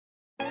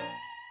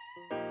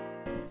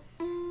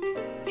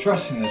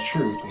Trusting the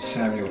Truth with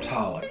Samuel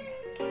Tolley,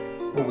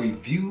 where we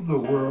view the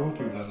world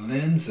through the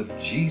lens of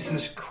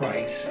Jesus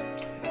Christ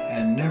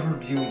and never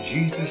view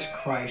Jesus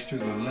Christ through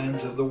the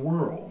lens of the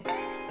world,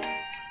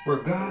 where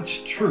God's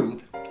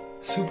truth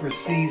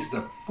supersedes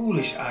the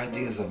foolish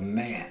ideas of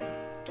man,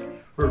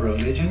 where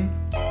religion,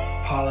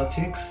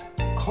 politics,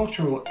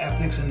 cultural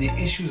ethics, and the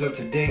issues of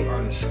today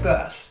are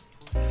discussed,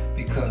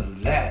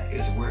 because that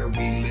is where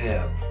we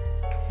live,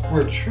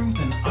 where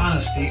truth and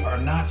honesty are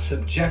not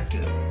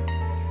subjective,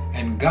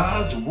 and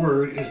God's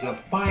word is the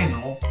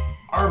final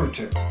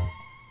arbiter.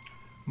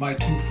 My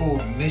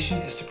twofold mission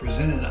is to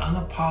present an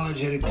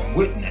unapologetic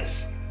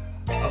witness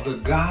of the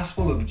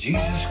gospel of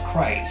Jesus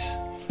Christ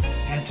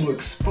and to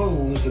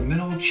expose the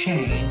mental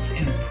chains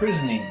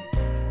imprisoning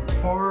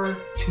far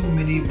too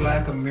many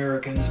Black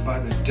Americans by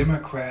the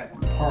Democrat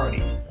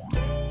Party.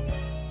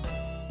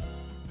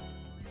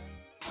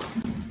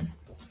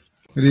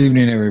 Good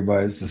evening,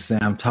 everybody. This is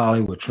Sam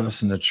Tolley with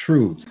Trusting the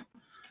Truth,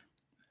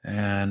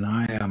 and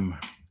I am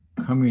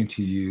coming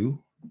to you.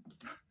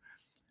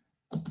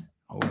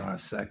 Hold on a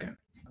second.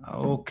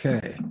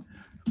 Okay.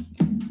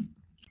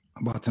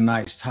 About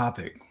tonight's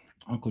topic,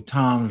 Uncle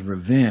Tom's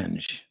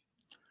Revenge,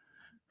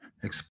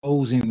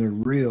 exposing the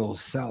real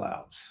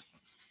sellouts.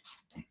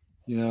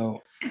 You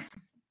know,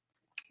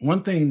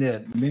 one thing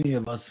that many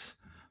of us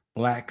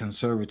Black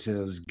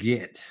conservatives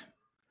get,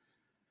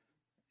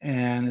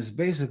 and it's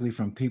basically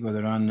from people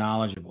that are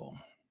unknowledgeable,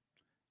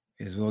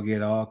 is we'll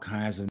get all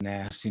kinds of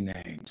nasty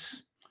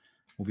names.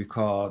 We'll be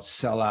called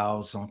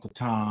sellouts, Uncle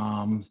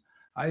Toms.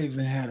 I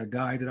even had a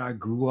guy that I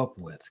grew up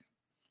with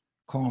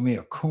call me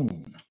a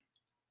coon.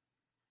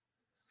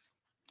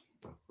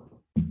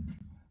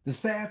 The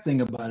sad thing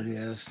about it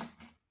is,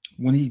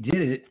 when he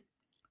did it,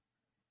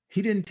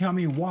 he didn't tell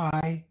me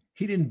why.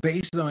 He didn't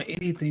base it on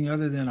anything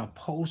other than a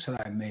post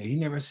that I made. He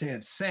never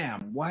said,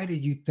 Sam, why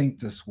did you think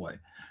this way?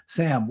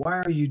 Sam, why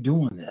are you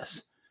doing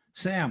this?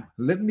 Sam,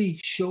 let me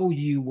show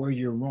you where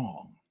you're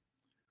wrong.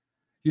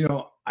 You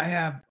know,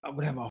 I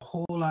would have a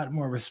whole lot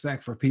more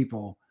respect for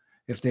people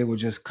if they would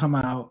just come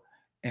out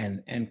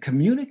and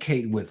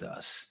communicate with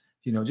us.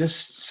 You know,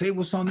 just say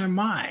what's on their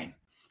mind.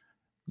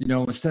 You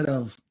know, instead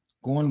of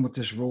going with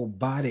this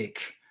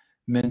robotic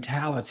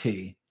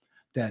mentality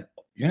that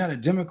you're not a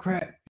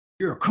Democrat,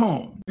 you're a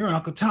coon, you're an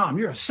Uncle Tom,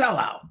 you're a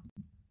sellout.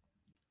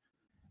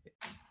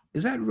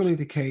 Is that really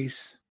the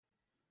case?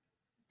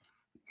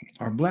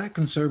 Are Black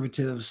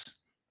conservatives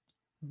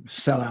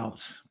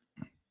sellouts,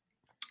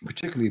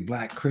 particularly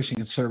Black Christian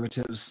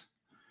conservatives?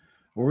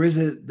 Or is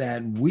it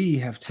that we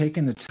have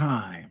taken the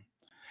time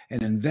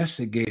and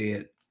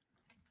investigated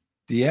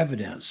the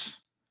evidence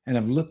and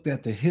have looked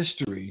at the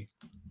history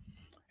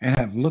and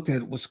have looked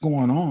at what's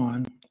going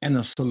on and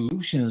the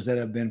solutions that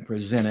have been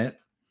presented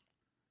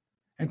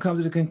and come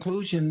to the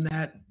conclusion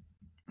that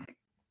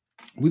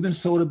we've been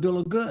sold a bill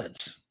of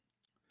goods?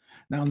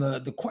 Now,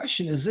 the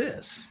question is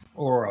this,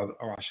 or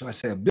should I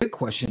say a big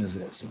question is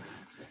this: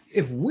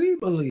 if we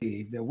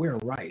believe that we're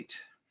right,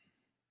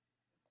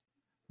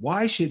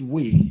 why should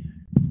we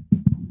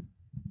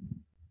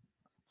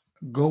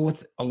go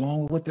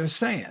along with what they're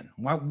saying?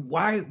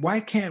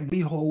 Why can't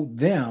we hold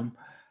them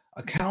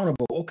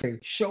accountable? Okay,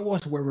 show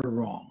us where we're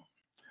wrong.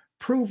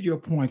 Prove your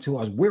point to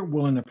us. We're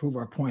willing to prove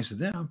our points to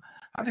them.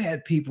 I've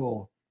had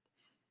people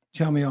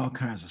tell me all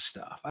kinds of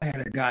stuff. I had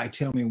a guy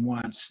tell me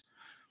once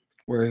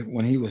where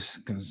when he was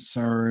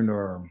concerned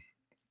or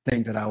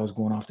think that I was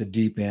going off the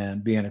deep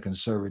end, being a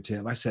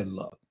conservative, I said,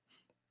 look,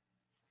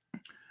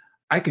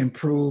 I can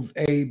prove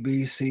A,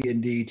 B, C,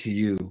 and D to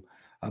you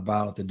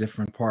about the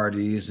different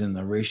parties and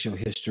the racial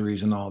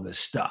histories and all this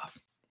stuff.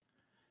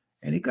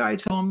 And the guy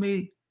told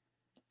me,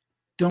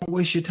 don't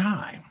waste your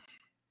time.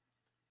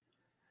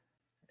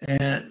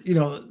 And, you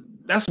know,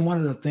 that's one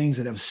of the things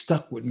that have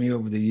stuck with me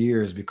over the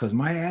years, because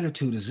my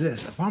attitude is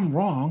this: if I'm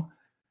wrong,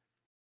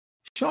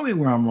 show me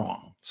where I'm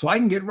wrong so I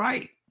can get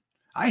right.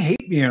 I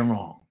hate being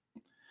wrong.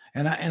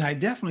 And I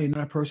definitely am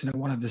not a person that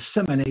want to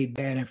disseminate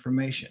bad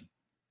information.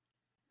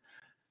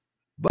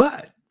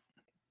 But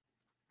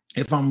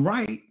if I'm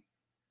right,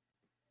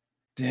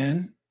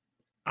 then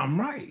I'm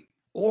right.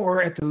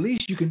 Or at the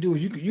least you can do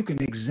is you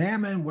can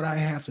examine what I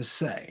have to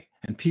say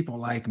and people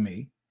like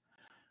me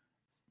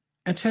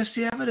and test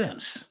the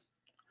evidence.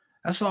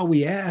 That's all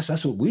we ask.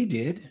 That's what we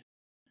did.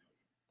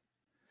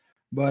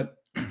 But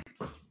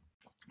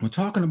we're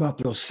talking about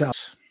those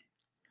sellouts.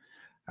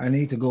 I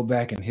need to go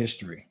back in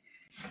history.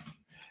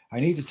 I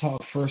need to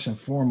talk first and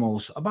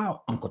foremost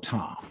about Uncle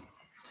Tom,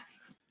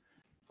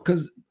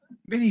 because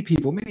many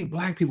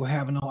Black people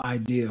have no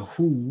idea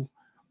who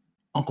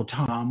Uncle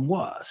Tom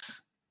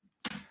was.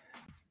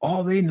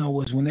 All they know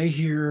is when they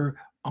hear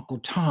Uncle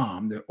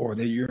Tom, or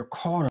they hear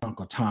called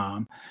Uncle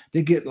Tom,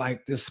 they get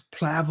like this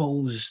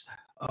Pavlov's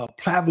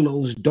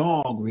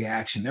dog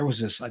reaction. There was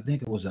this, I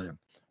think it was a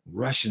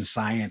Russian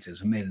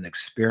scientist who made an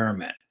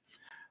experiment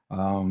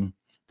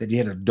that he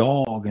had a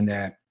dog, and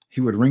that he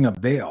would ring a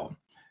bell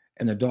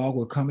and the dog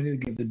would come in and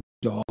give the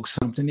dog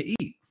something to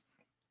eat.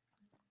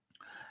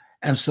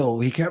 And so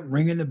he kept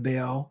ringing the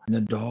bell, and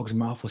the dog's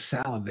mouth was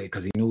salivate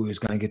because he knew he was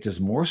going to get this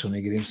morsel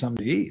and get him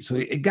something to eat. So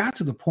it got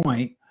to the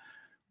point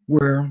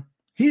where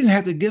he didn't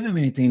have to give him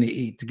anything to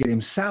eat to get him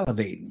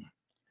salivating.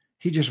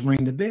 He just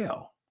rang the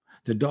bell.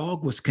 The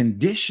dog was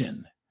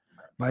conditioned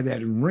by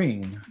that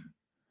ring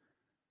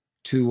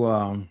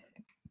to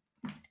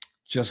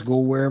just go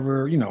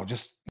wherever,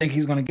 just think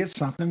he's going to get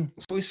something.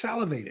 So he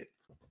salivated.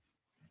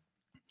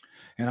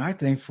 And I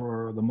think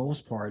for the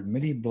most part,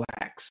 many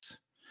blacks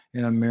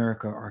in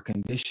America are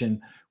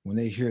conditioned when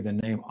they hear the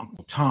name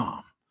Uncle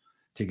Tom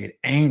to get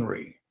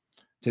angry,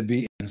 to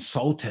be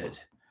insulted,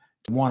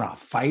 to want to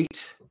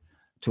fight,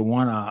 to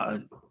want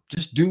to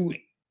just do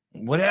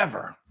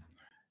whatever,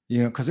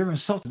 because they're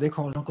insulted. They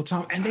call it Uncle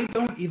Tom, and they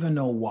don't even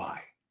know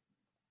why.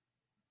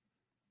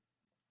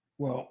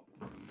 Well,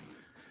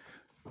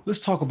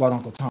 let's talk about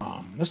Uncle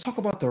Tom. Let's talk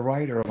about the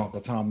writer of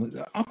Uncle Tom.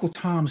 Uncle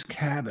Tom's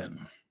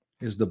Cabin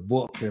is the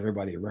book that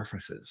everybody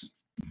references.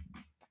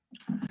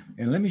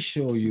 And let me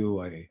show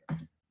you a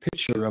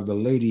picture of the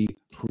lady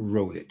who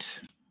wrote it.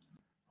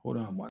 Hold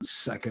on one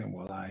second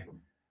while I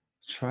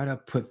try to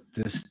put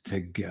this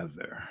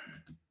together.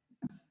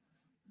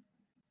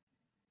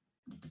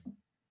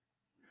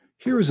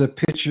 Here is a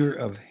picture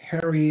of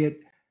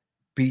Harriet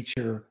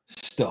Beecher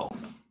Stowe.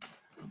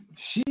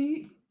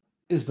 She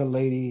is the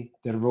lady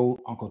that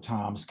wrote Uncle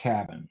Tom's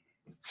Cabin.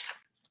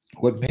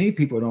 What many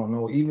people don't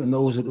know, even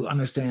those who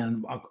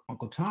understand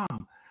Uncle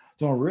Tom,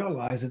 don't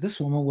realize that this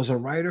woman was a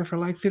writer for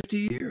like 50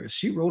 years.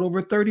 She wrote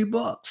over 30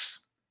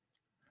 books.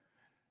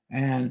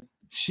 And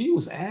she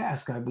was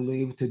asked, I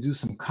believe, to do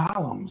some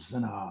columns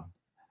in a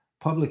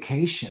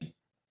publication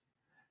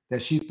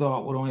that she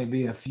thought would only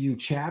be a few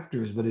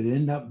chapters, but it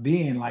ended up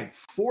being like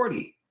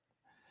 40.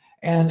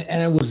 And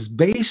it was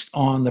based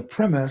on the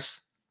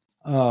premise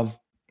of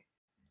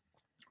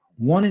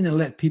wanting to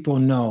let people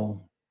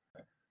know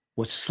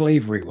what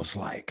slavery was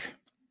like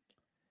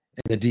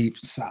in the Deep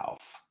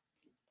South.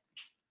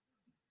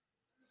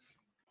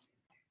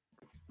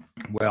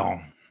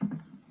 Well,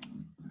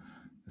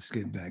 let's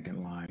get back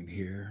in line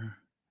here.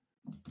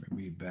 Bring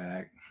me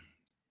back.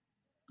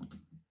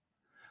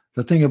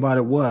 The thing about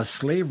it was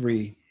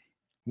slavery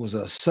was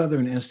a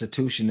Southern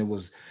institution. It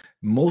was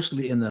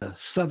mostly in the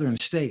Southern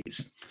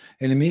states.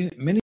 And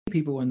many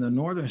people in the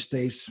Northern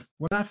states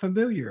were not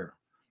familiar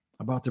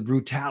about the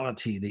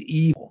brutality, the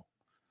evil,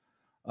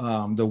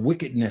 the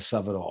wickedness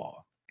of it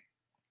all.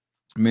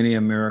 Many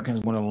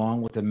Americans went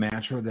along with the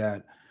mantra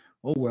that,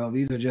 oh, well,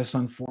 these are just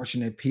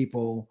unfortunate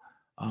people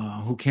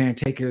who can't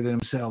take care of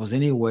themselves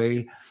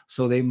anyway,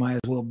 so they might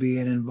as well be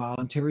in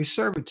involuntary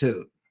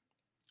servitude.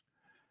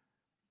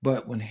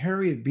 But when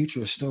Harriet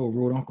Beecher Stowe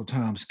wrote Uncle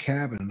Tom's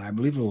Cabin, and I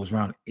believe it was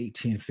around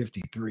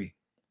 1853,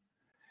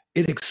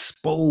 it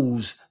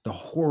exposed the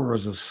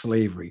horrors of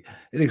slavery.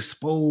 It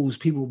exposed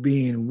people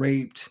being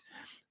raped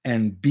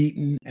and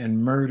beaten and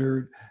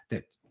murdered,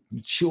 that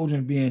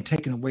children being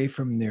taken away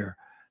from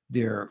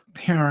their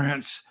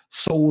parents,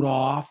 sold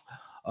off,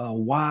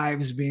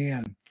 wives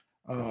being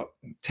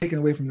taken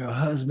away from their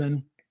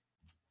husband,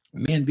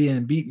 men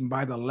being beaten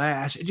by the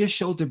lash. It just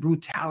showed the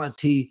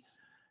brutality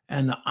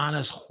and the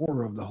honest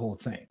horror of the whole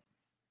thing.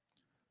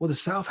 Well, the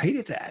South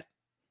hated that.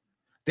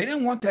 They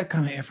didn't want that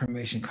kind of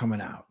information coming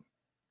out.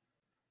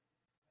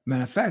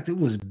 Matter of fact, it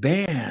was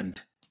banned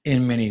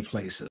in many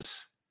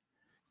places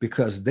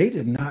because they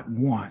did not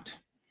want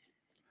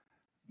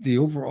the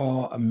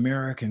overall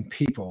American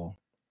people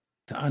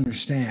to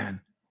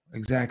understand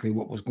exactly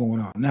what was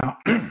going on. Now,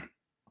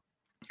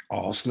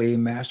 all slave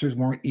masters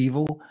weren't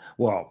evil.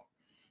 Well,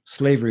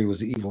 slavery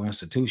was an evil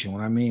institution.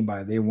 What I mean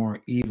by they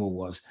weren't evil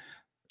was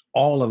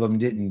all of them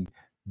didn't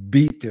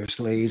beat their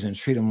slaves and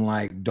treat them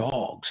like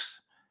dogs,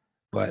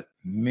 but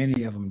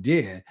many of them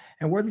did.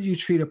 And whether you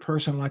treat a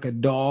person like a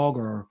dog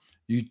or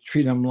you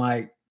treat them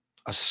like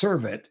a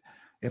servant,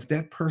 if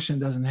that person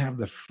doesn't have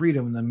the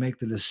freedom to make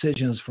the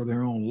decisions for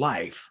their own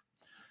life,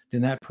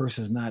 then that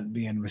person is not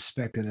being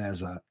respected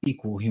as an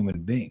equal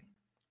human being.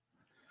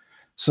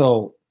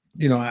 So,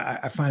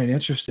 I find it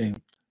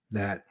interesting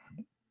that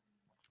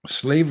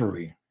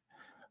slavery,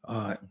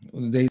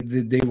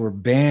 they were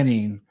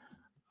banning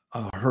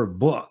her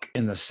book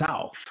in the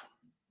South,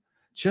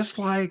 just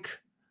like,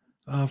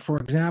 for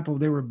example,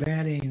 they were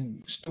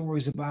banning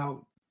stories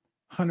about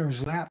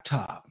Hunter's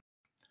laptop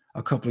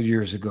a couple of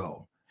years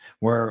ago,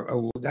 where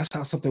that's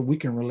not something we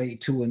can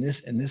relate to in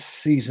this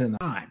season of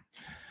time.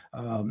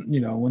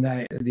 When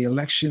the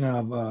election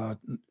of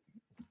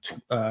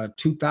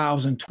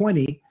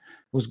 2020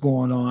 was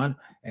going on,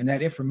 and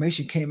that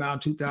information came out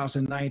in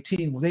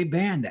 2019, well, they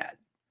banned that.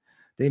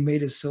 They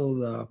made it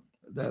so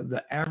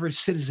the average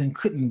citizen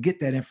couldn't get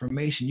that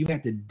information. You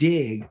had to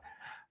dig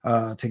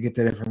to get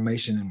that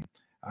information. And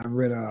I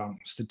read a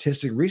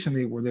statistic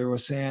recently where they were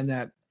saying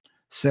that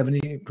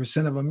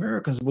 70% of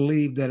Americans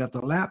believe that if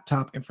the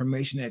laptop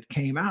information that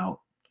came out,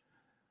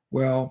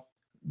 well,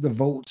 the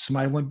votes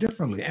might have went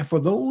differently. And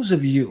for those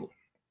of you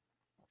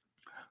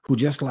who,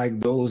 just like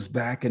those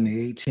back in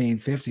the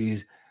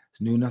 1850s,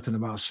 knew nothing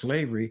about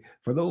slavery,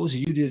 for those of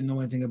you who didn't know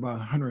anything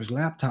about Hunter's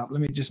laptop,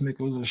 let me just make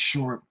a little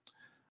short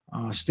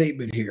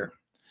statement here.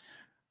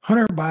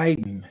 Hunter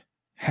Biden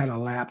had a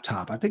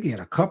laptop. I think he had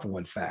a couple,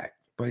 in fact.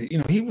 But,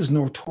 he was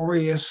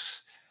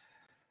notorious.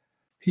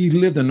 He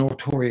lived a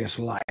notorious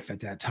life at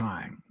that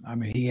time. I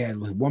mean, he had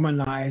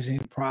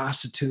womanizing,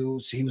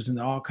 prostitutes. He was in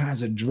all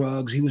kinds of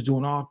drugs. He was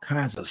doing all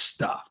kinds of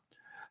stuff.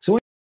 So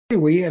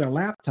anyway, he had a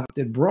laptop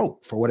that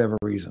broke for whatever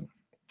reason.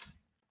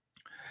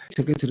 He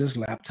took it to this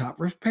laptop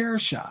repair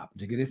shop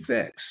to get it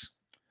fixed.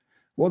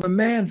 Well, the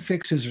man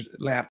fixed his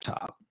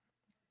laptop.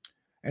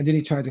 And then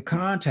he tried to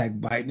contact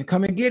Biden to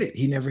come and get it.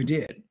 He never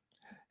did.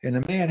 And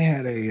the man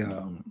had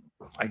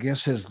I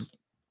guess his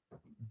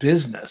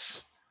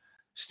business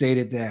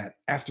stated that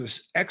after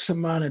X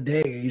amount of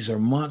days or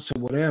months or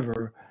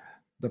whatever,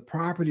 the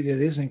property that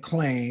isn't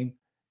claimed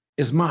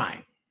is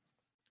mine.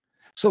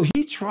 So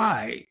he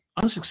tried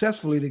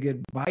unsuccessfully to get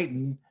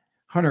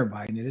Hunter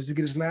Biden, to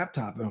get his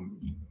laptop.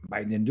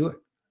 Biden didn't do it.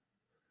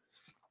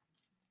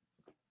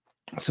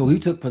 So he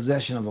took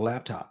possession of the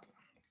laptop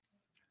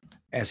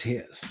as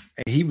his,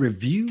 and he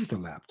reviewed the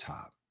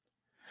laptop.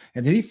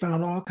 And then he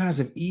found all kinds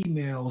of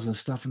emails and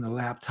stuff in the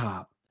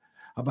laptop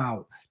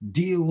about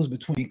deals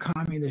between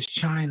communist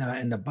China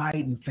and the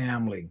Biden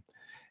family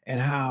and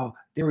how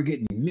they were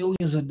getting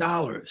millions of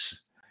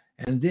dollars.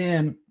 And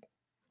then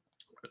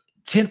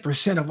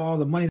 10% of all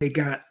the money they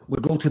got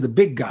would go to the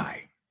big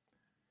guy.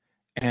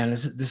 And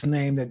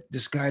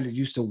this guy that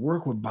used to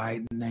work with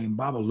Biden named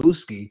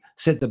Babaluski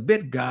said the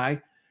big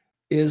guy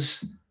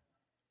is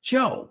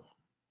Joe.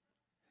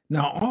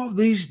 Now, all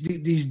these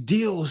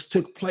deals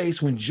took place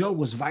when Joe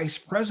was vice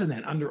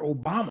president under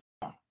Obama.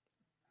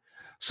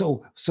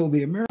 So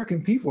the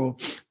American people,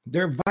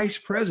 their vice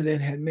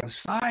president had made a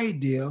side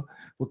deal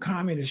with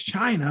communist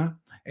China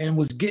and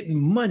was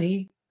getting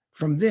money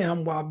from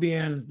them while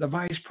being the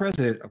vice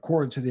president,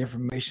 according to the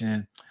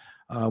information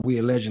we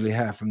allegedly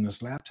have from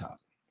this laptop.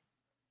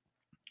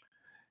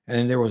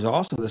 And there was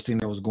also this thing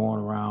that was going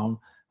around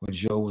when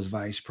Joe was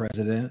vice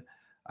president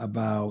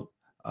about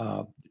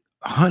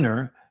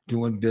Hunter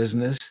doing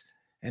business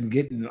and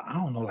getting, I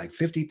don't know, like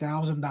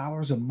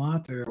 $50,000 a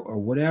month or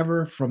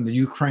whatever from the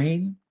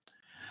Ukraine.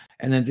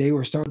 And then they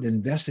were starting to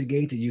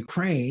investigate the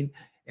Ukraine.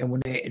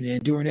 And then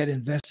during that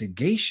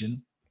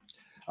investigation,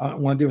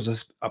 when there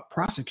was a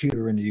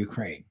prosecutor in the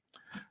Ukraine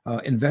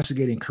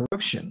investigating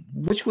corruption,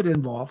 which would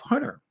involve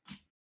Hunter,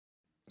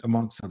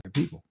 amongst other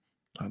people,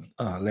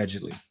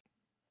 allegedly.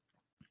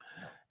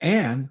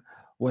 And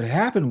what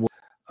happened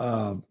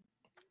was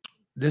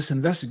this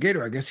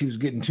investigator, I guess he was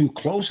getting too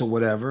close or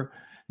whatever.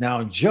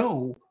 Now,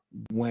 Joe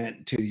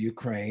went to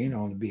Ukraine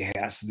on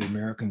behalf of the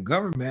American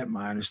government,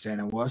 my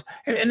understanding was,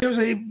 and there was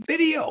a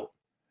video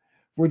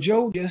where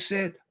Joe just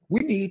said, we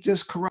need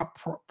this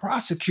corrupt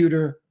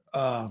prosecutor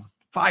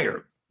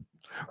fired,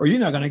 or you're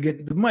not going to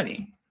get the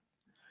money.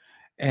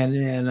 And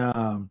then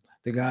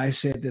the guy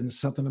said then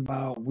something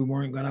about we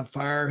weren't going to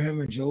fire him,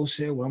 and Joe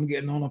said, well, I'm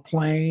getting on a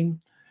plane.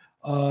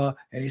 And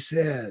he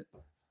said,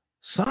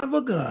 son of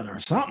a gun, or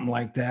something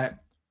like that.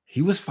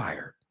 He was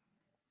fired.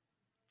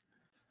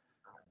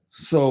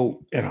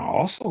 So, and I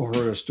also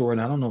heard a story,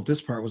 and I don't know if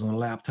this part was on the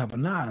laptop or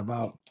not,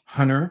 about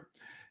Hunter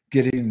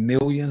getting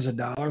millions of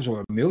dollars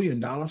or $1 million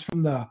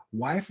from the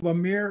wife of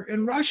Amir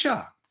in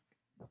Russia.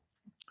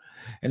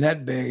 And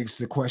that begs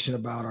the question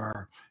about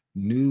our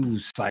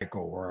news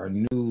cycle or our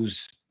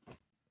news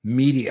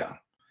media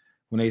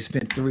when they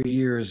spent 3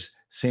 years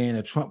saying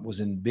that Trump was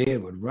in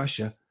bed with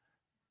Russia,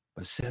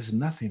 but says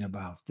nothing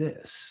about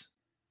this.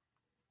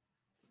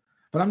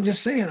 But I'm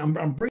just saying,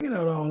 I'm bringing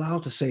it all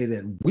out to say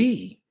that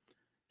we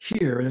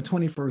here in the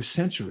 21st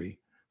century,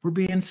 we're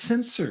being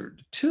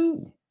censored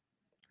too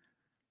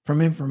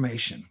from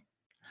information,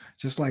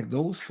 just like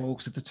those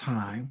folks at the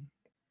time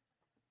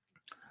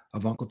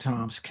of Uncle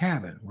Tom's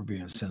Cabin were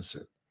being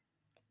censored.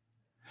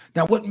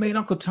 Now, what made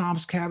Uncle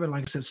Tom's Cabin,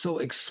 like I said, so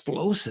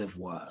explosive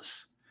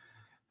was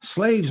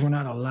slaves were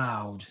not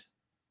allowed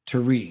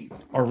to read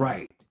or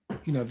write.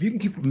 If you can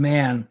keep a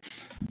man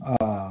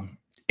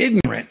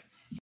ignorant,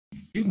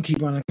 you can keep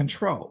him under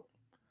control.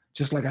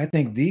 Just like I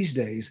think these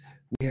days,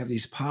 we have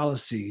these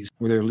policies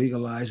where they're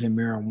legalizing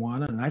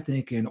marijuana. And I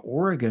think in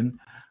Oregon,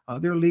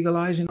 they're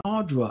legalizing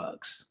all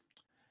drugs.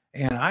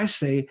 And I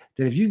say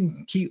that if you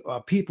can keep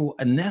people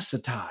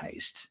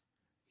anesthetized,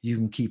 you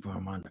can keep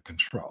them under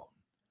control.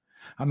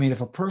 I mean,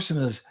 if a person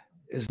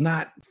is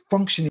not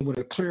functioning with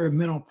a clear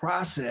mental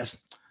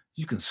process,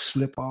 you can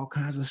slip all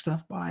kinds of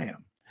stuff by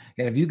them.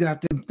 And if you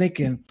got them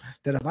thinking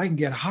that if I can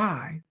get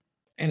high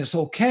and it's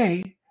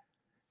okay,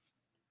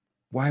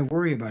 why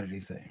worry about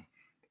anything?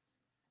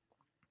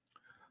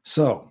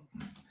 So,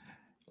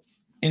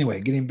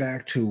 anyway, getting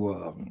back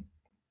to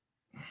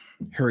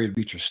Harriet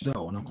Beecher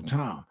Stowe and Uncle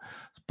Tom.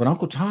 But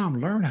Uncle Tom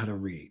learned how to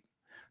read.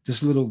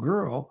 This little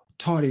girl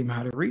taught him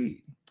how to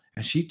read,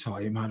 and she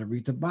taught him how to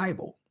read the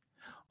Bible.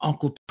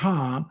 Uncle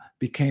Tom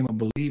became a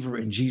believer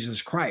in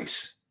Jesus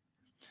Christ,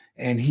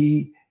 and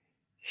he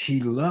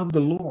loved the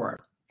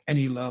Lord, and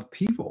he loved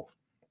people.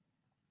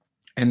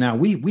 And now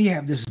we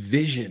have this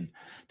vision.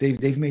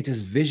 They've made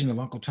this vision of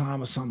Uncle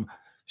Tom as some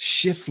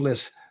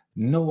shiftless,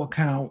 no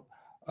account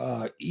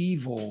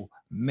evil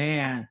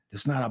man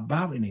that's not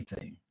about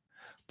anything.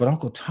 But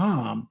Uncle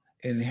Tom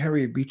in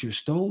Harriet Beecher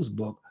Stowe's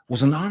book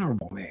was an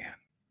honorable man.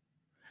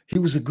 He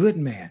was a good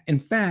man. In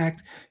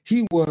fact,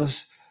 he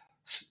was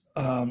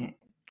an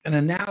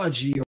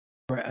analogy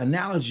or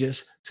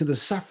analogous to the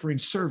suffering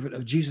servant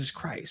of Jesus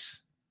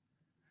Christ.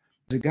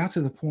 It got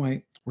to the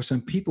point where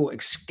some people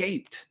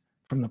escaped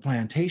from the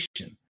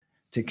plantation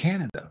to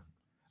Canada.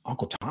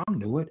 Uncle Tom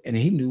knew it, and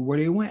he knew where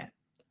they went,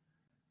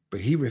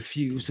 but he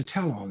refused to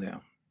tell on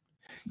them.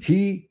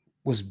 He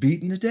was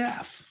beaten to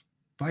death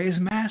by his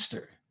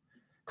master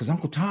because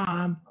Uncle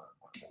Tom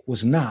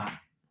was not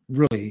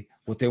really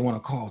what they want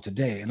to call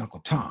today an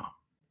Uncle Tom.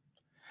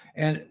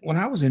 And when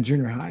I was in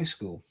junior high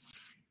school,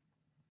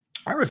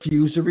 I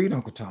refused to read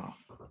Uncle Tom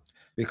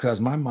because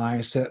my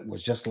mindset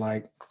was just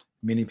like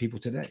many people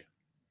today.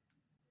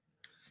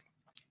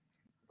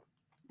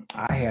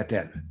 I had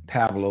that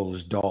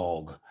Pavlov's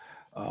dog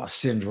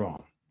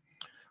syndrome.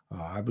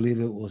 I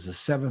believe it was the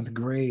 7th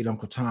grade.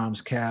 Uncle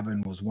Tom's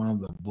Cabin was one of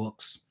the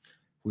books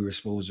we were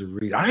supposed to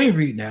read. I ain't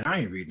reading that.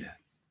 I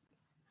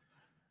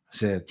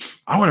said,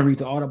 I want to read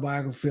the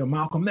autobiography of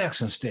Malcolm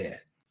X instead.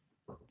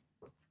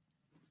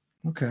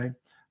 Okay.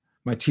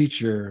 My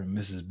teacher,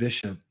 Mrs.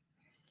 Bishop,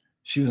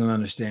 she was an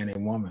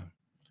understanding woman.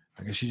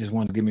 I guess she just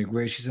wanted to give me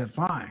grace. She said,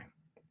 fine.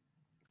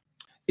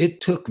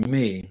 It took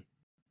me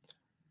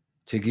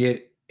to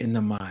get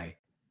into my,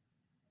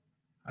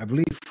 I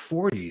believe,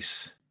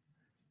 40s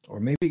or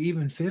maybe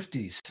even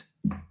 50s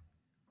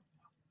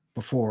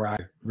before I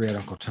read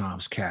Uncle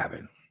Tom's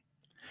Cabin.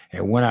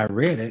 And when I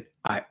read it,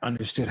 I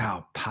understood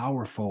how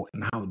powerful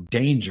and how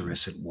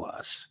dangerous it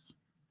was,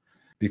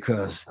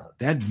 because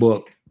that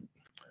book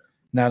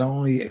not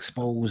only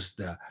exposed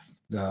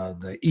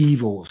the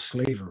evil of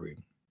slavery,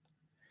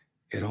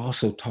 it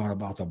also taught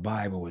about the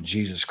Bible and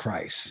Jesus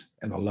Christ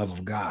and the love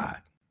of God.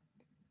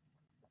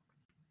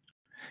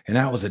 And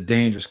that was a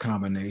dangerous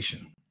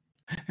combination.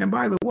 And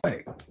by the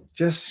way,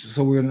 just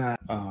so we're not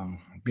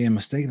being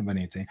mistaken about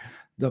anything,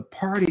 the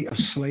party of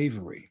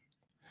slavery,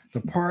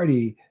 the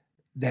party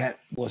that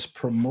was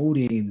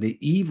promoting the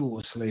evil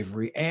of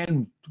slavery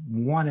and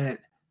wanted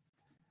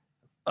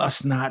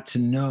us not to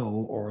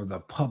know, or the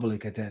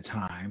public at that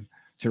time,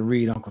 to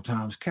read Uncle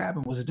Tom's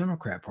Cabin, was a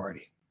Democrat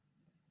Party.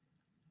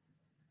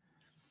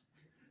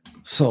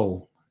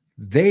 So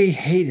they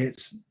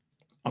hated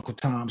Uncle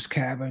Tom's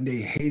Cabin. They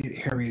hated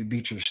Harriet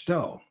Beecher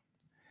Stowe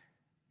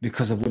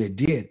because of what it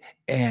did.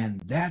 And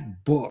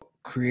that book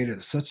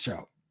created such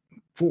a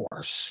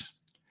force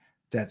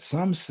that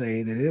some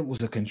say that it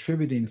was a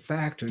contributing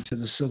factor to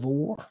the Civil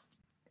War.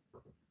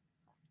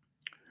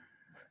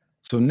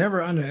 So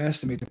never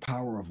underestimate the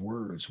power of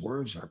words.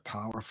 Words are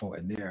powerful,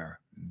 and they are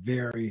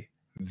very,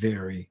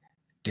 very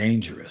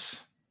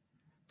dangerous.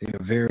 They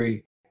are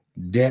very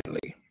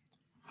deadly.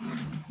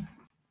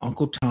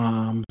 Uncle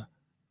Tom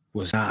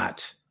was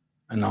not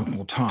an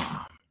Uncle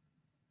Tom.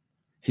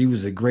 He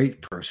was a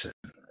great person.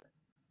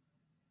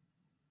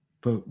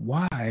 But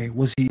why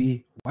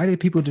did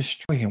people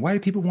destroy him? Why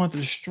did people want to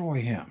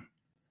destroy him?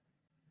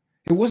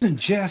 It wasn't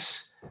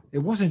just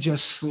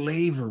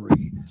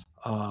slavery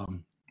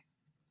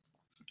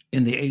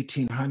in the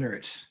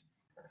 1800s,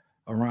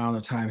 around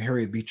the time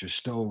Harriet Beecher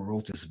Stowe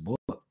wrote this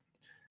book,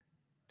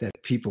 that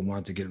people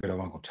wanted to get rid of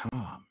Uncle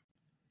Tom.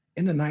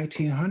 In the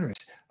 1900s,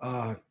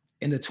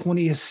 in the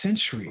 20th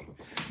century,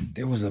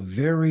 there was a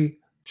very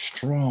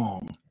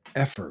strong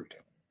effort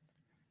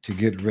to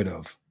get rid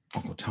of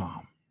Uncle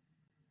Tom.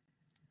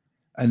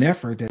 An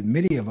effort that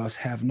many of us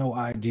have no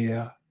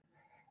idea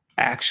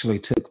actually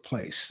took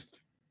place.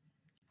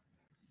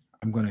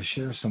 I'm going to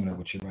share some of that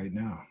with you right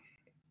now.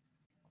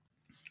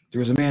 There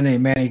was a man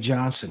named Manny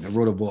Johnson that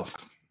wrote a book.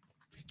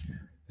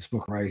 This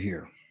book right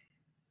here.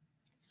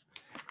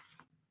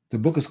 The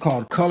book is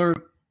called Color,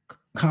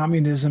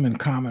 Communism, and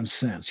Common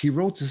Sense. He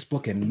wrote this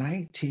book in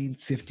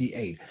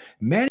 1958.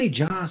 Manny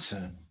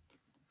Johnson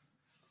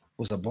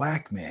was a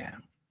black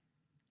man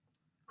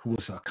who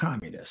was a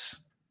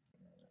communist.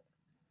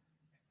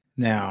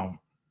 Now,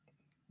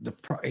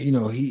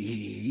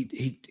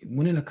 he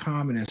went into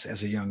communist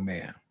as a young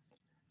man.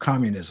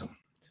 Communism.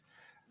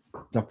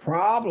 The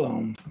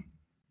problem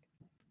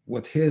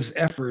with his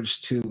efforts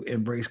to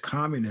embrace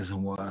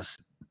communism was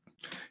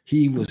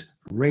he was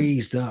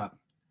raised up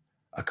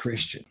a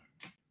Christian.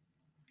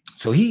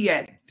 So he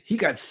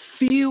got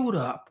filled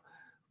up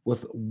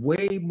with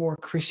way more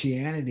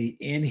Christianity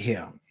in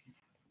him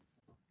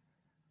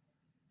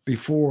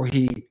before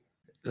he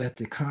let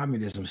the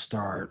communism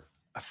start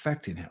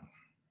affecting him.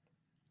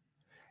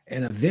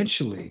 And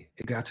eventually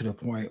it got to the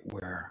point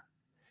where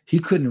he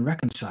couldn't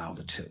reconcile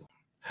the two.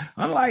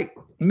 Unlike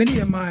many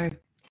of my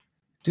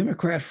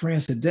Democrat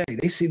friends today,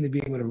 they seem to be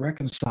able to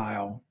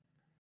reconcile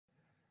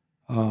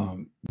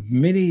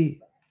many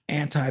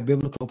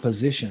anti-biblical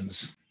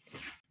positions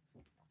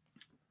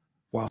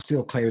while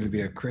still claiming to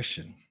be a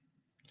Christian.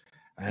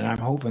 And I'm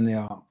hoping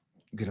they'll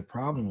get a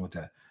problem with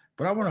that.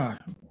 But I want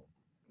to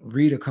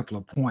read a couple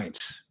of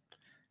points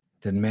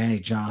that Manny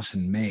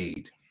Johnson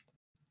made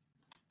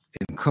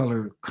in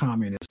Color,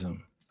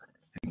 Communism,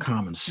 and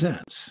Common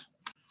Sense.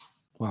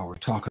 while we're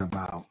talking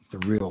about the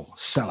real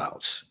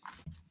sellouts.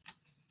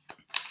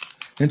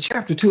 In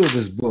chapter 2 of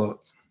this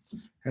book,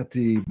 at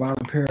the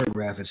bottom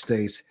paragraph, it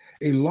states,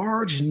 a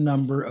large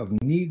number of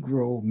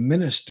Negro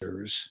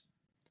ministers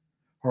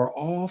are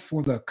all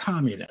for the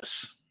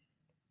communists.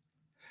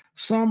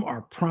 Some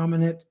are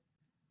prominent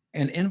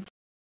and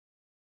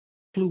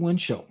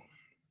influential.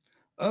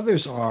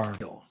 Others are.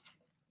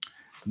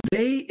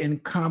 They in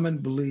common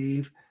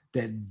believe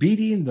that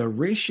beating the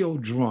racial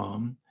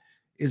drum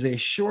is a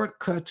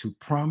shortcut to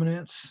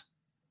prominence,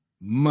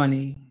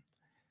 money,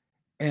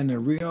 and the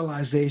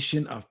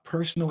realization of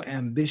personal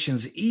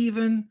ambitions,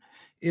 even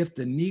if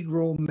the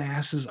Negro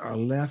masses are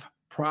left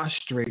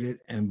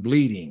prostrated and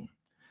bleeding,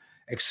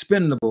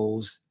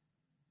 expendables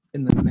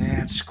in the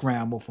mad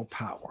scramble for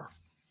power.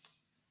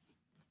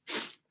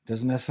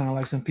 Doesn't that sound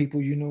like some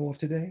people you know of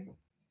today?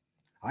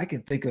 I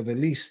can think of at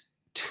least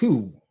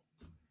 2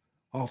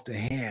 off the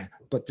hand,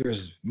 but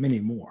there's many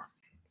more.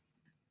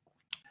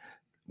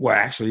 Well,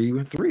 actually,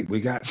 even 3. We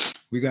got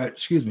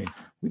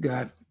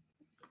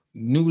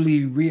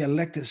newly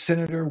re-elected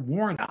Senator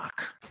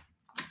Warnock,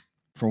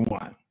 for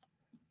one.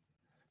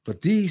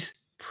 But these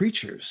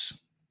preachers,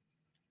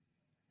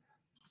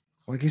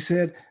 like he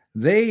said,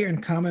 they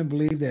in common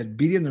believe that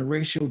beating the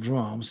racial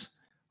drums,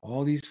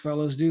 all these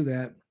fellows do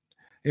that,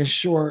 is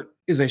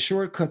a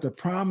shortcut to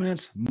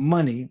prominence,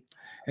 money,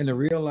 and the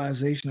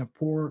realization of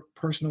poor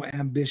personal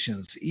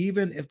ambitions,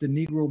 even if the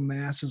Negro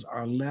masses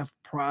are left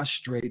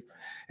prostrate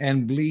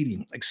and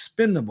bleeding,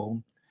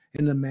 expendable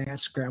in the mad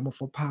scramble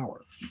for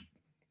power.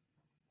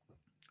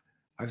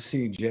 I've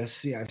seen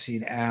Jesse, I've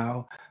seen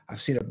Al,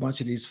 I've seen a bunch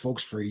of these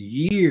folks for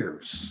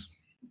years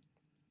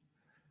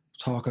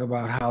talking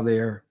about how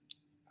they're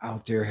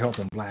out there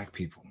helping Black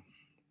people.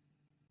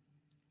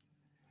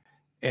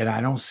 And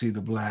I don't see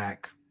the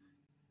Black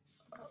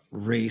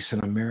race in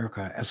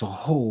America as a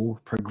whole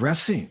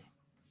progressing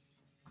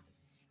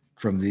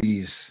from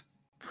these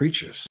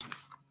preachers.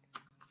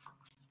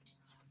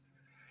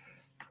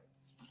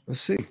 Let's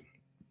see.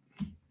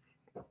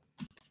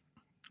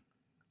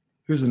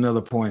 Here's another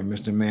point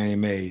Mr. Manny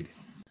made.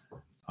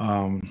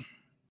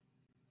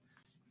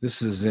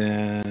 This is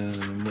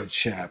in what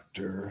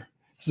chapter?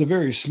 It's a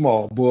very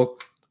small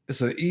book.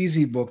 It's an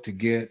easy book to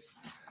get.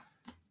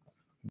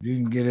 You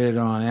can get it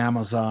on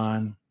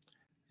Amazon.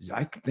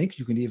 I think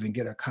you can even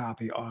get a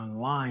copy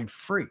online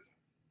free.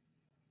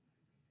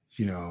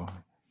 You know,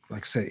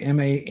 like I said,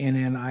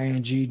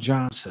 Manning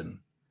Johnson,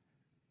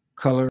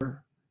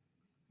 Color,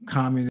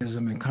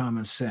 Communism, and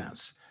Common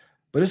Sense.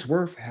 But it's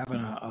worth having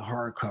a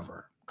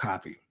hardcover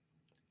copy.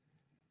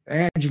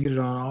 And you get it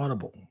on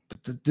Audible.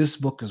 But this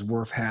book is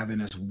worth having.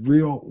 It's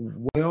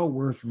well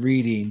worth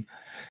reading,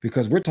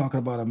 because we're talking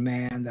about a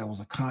man that was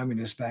a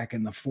communist back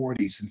in the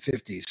 40s and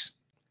 50s,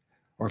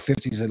 or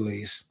 50s at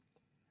least.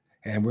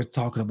 And we're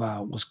talking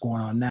about what's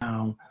going on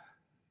now,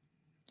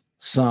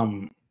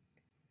 some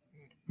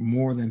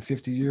more than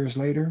 50 years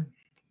later,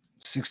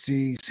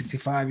 60,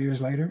 65 years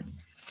later.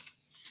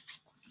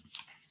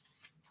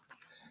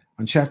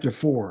 On chapter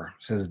 4,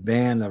 it says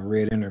ban of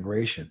red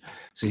integration.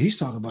 So he's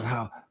talking about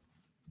how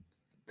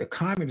the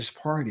Communist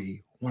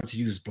Party wanted to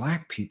use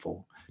Black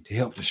people to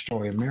help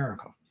destroy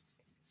America.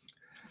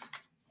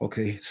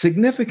 Okay,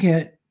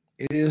 significant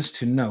it is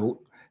to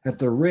note that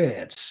the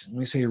Reds, when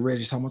we say the Reds,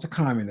 you're talking about the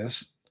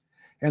communists,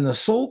 and the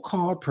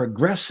so-called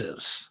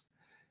progressives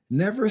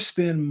never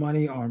spend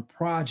money on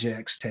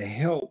projects to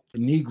help the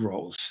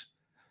Negroes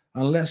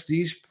unless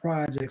these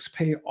projects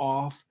pay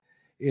off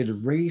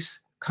in race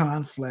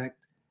conflict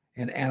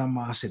and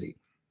animosity.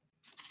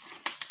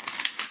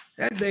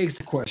 That begs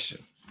the question.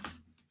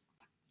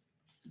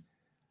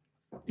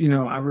 You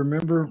know, I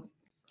remember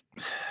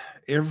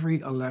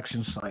every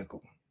election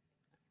cycle,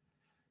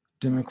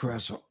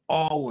 Democrats are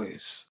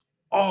always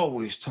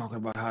talking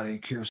about how they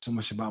care so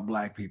much about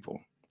Black people.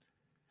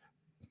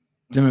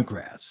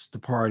 Democrats, the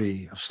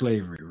party of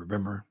slavery,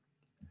 remember?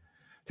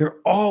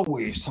 They're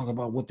always talking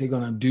about what they're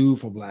going to do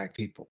for Black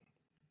people.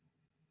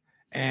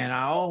 And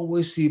I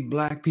always see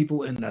Black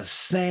people in the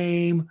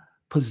same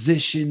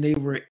position they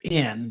were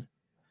in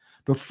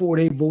before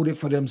they voted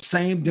for them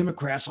same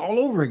Democrats all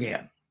over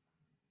again.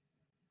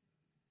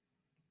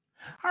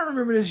 I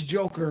remember this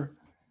joker,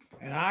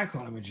 and I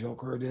call him a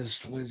joker,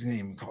 this, what is his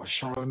name, called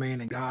Charlemagne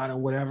the God or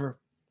whatever.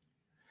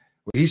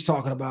 But he's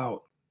talking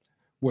about,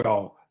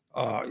 well,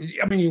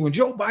 I mean, when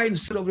Joe Biden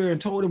stood over there and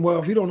told him, well,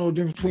 if you don't know the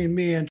difference between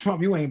me and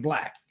Trump, you ain't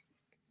Black.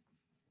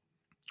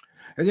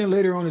 And then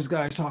later on, this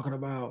guy's talking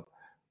about,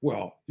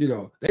 well, you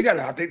know, they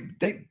got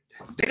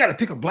to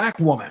pick a Black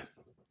woman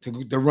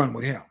to run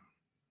with him.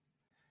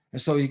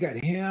 And so you got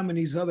him and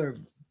these other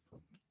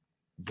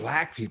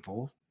Black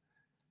people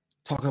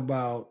talking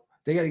about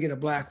they got to get a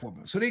Black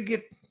woman. So they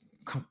get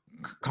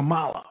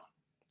Kamala,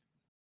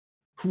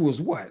 who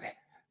was what?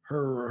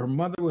 Her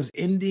mother was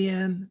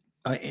Indian,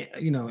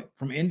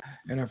 from India,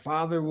 and her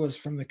father was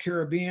from the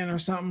Caribbean or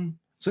something.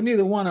 So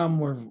neither one of them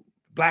were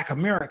Black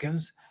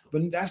Americans,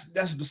 but that's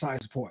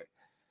besides the point.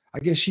 I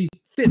guess she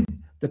fit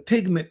the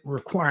pigment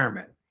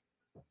requirement.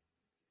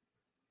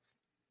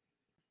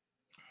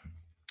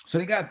 So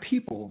they got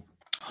people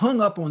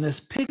hung up on this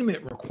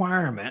pigment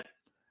requirement.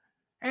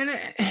 And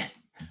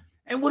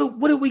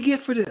what do we get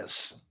for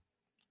this?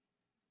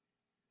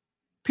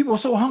 People are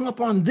so hung up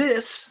on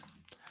this,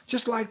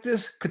 just like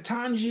this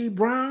Ketanji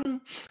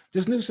Brown,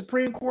 this new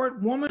Supreme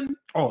Court woman.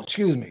 Oh,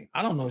 excuse me.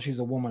 I don't know if she's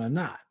a woman or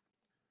not,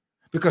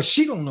 because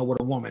she don't know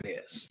what a woman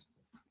is.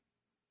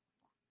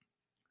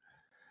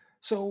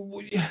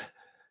 So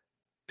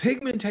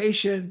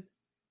pigmentation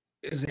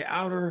is the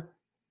outer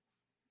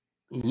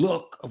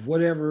look of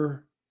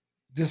whatever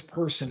this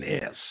person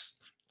is.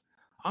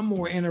 I'm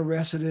more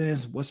interested in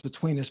what's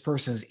between this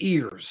person's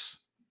ears,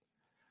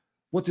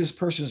 what this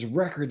person's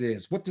record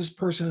is, what this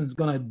person is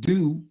going to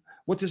do,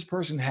 what this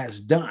person has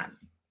done.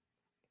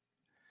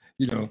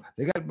 You know,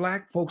 they got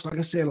black folks, like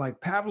I said, like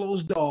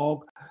Pavlov's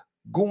dog,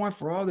 going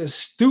for all this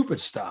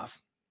stupid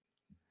stuff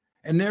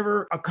and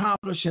never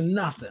accomplishing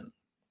nothing.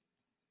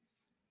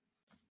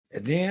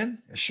 And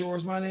then, as sure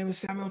as my name is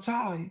Samuel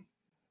Tolley,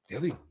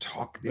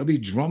 they'll be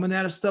drumming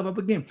that stuff up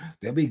again.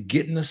 They'll be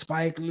getting the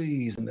Spike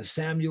Lees and the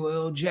Samuel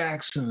L.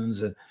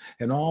 Jacksons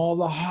and all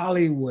the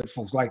Hollywood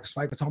folks, like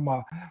Spike talking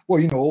about,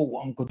 well, you know,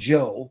 old Uncle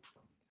Joe,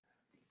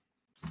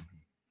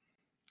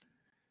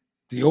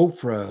 the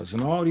Oprahs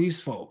and all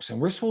these folks. And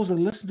we're supposed to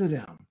listen to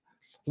them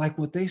like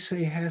what they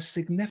say has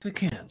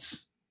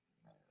significance.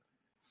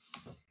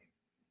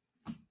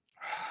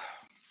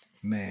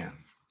 Man.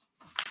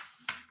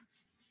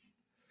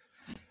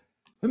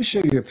 Let me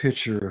show you a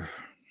picture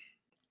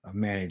of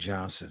Manny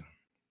Johnson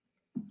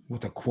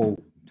with a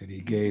quote that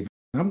he gave.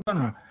 I'm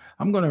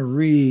gonna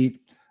read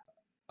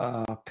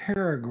a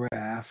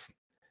paragraph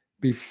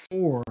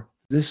before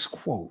this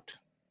quote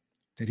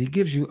that he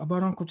gives you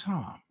about Uncle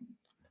Tom.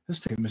 Let's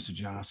take Mr.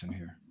 Johnson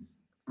here.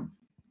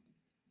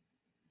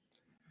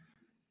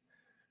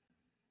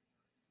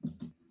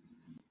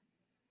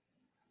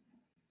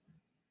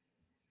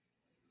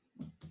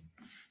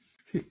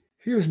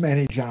 Here's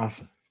Manny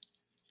Johnson.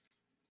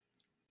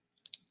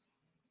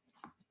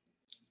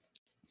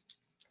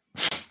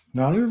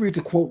 Now, let me read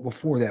the quote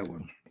before that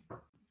one.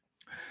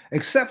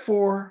 Except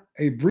for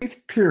a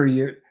brief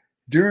period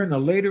during the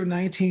later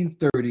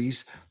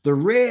 1930s, the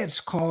Reds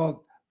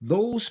called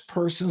those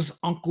persons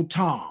Uncle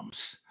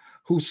Toms,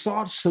 who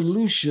sought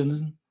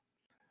solutions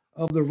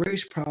of the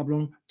race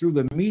problem through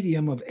the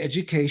medium of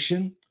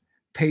education,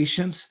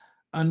 patience,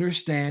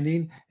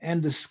 understanding,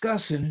 and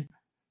discussions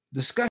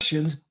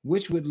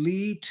which would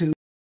lead to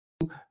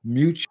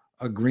mutual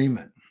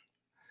agreement.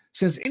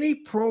 Since any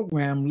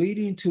program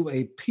leading to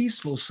a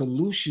peaceful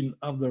solution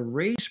of the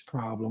race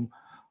problem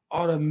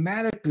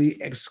automatically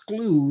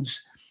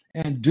excludes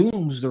and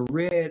dooms the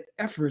Red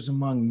efforts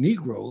among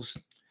Negroes,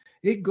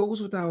 it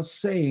goes without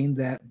saying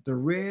that the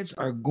Reds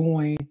are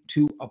going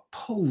to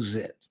oppose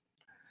it.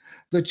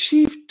 The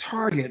chief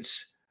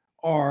targets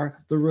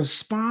are the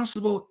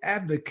responsible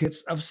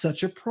advocates of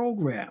such a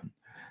program.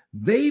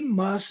 They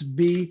must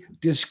be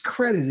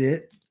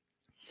discredited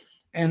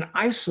and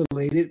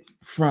isolated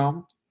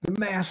from the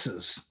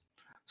masses.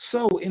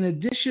 So, in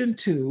addition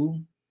to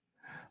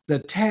the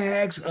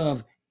tags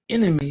of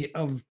enemy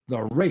of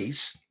the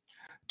race,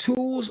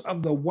 tools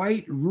of the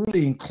white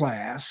ruling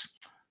class,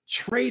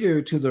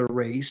 traitor to the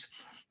race,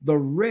 the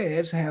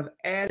Reds have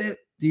added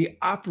the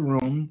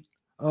operum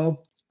of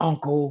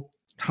Uncle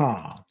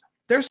Tom.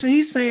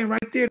 He's saying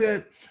right there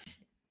that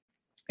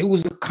it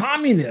was the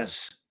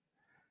communists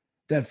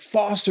that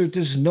fostered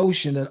this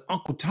notion that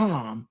Uncle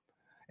Tom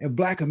and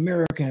Black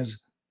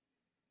Americans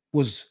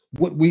was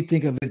what we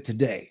think of it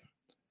today.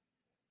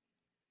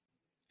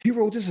 He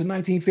wrote this in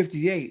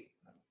 1958,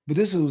 but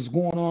this was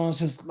going on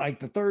since like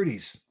the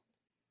 30s.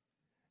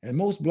 And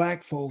most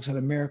Black folks in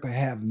America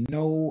have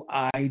no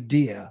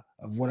idea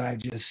of what I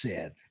just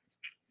said.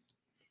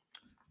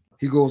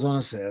 He goes on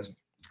and says,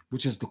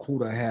 which is the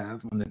quote I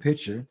have on the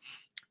picture,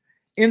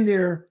 in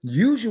their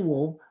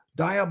usual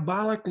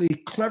diabolically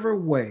clever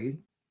way,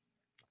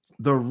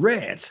 the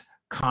Reds,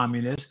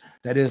 communists,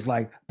 that is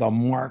like the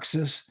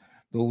Marxists,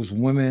 those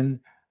women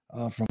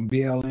from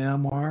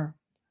BLM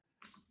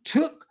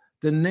took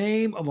the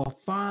name of a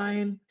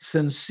fine,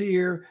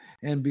 sincere,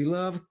 and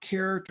beloved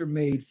character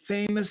made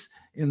famous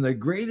in the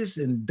greatest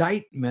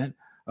indictment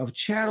of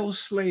chattel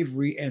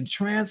slavery and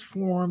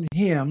transformed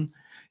him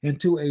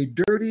into a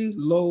dirty,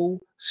 low,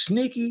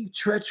 sneaky,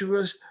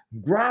 treacherous,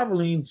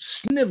 groveling,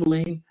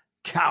 sniveling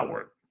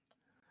coward.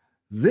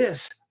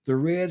 This the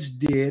Reds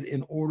did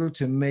in order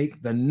to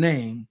make the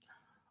name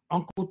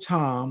Uncle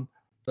Tom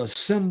the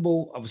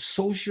symbol of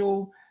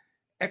social,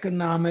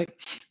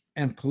 economic,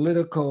 and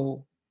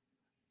political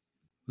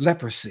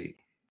leprosy.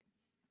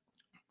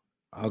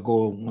 I'll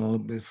go a little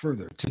bit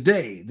further.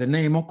 Today, the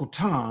name Uncle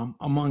Tom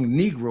among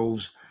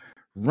Negroes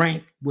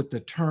rank with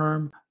the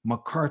term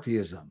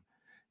McCarthyism,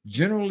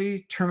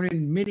 generally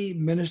turning many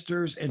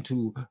ministers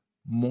into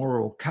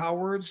moral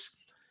cowards,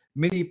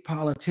 many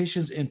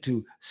politicians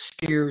into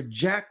scared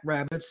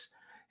jackrabbits,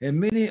 and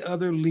many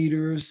other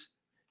leaders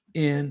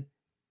in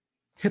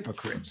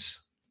hypocrites.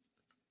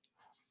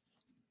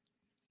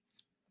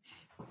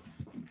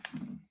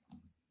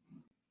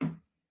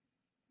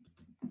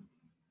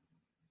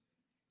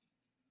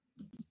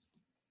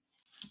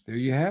 There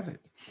you have it.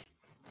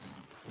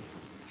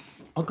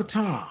 Uncle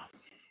Tom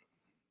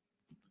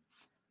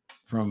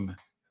from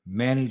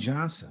Manny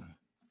Johnson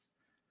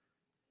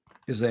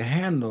is a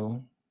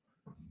handle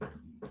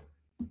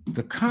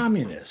the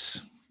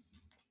communists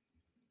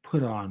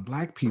put on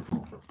black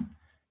people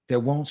that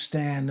won't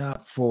stand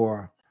up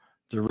for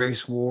the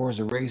race wars,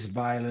 the race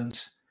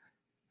violence,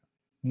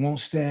 won't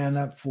stand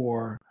up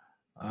for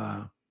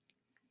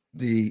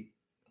the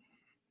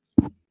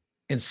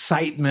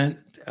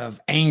incitement of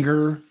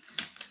anger.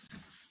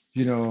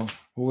 You know,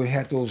 when we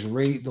had those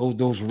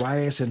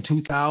riots in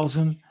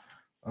 2000,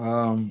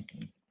 the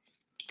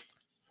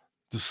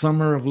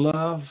Summer of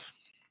Love,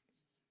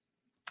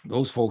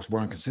 those folks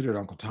weren't considered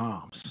Uncle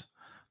Toms.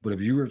 But if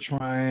you were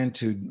trying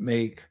to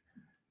make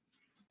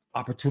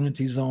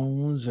opportunity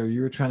zones or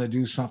you were trying to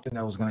do something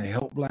that was going to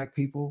help black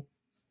people,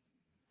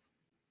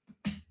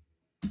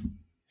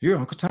 you're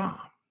Uncle Tom.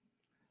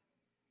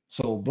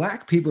 So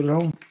black people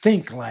don't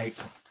think like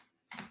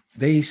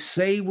they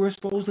say we're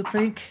supposed to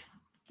think.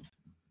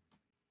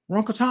 We're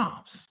Uncle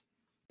Toms.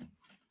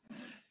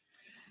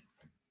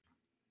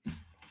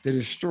 They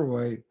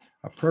destroyed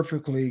a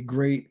perfectly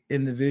great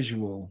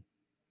individual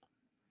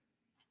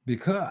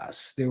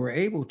because they were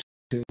able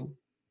to,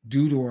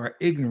 due to our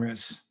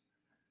ignorance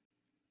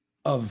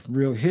of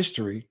real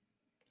history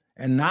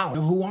and knowledge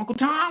of who Uncle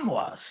Tom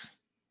was.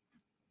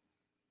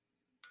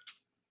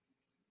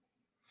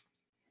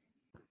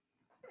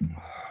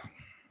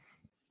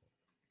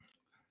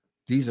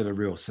 These are the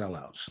real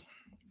sellouts.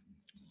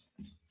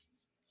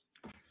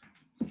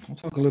 I'll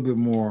talk a little bit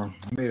more.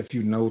 I made a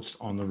few notes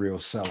on the real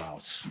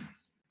sellouts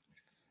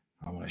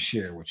I want to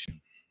share with you.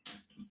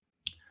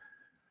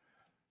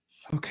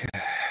 Okay.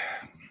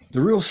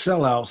 The real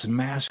sellouts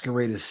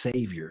masquerade as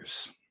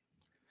saviors.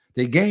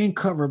 They gain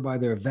cover by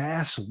their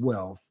vast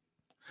wealth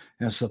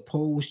and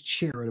supposed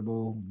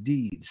charitable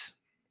deeds.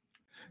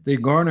 They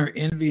garner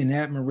envy and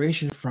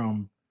admiration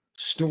from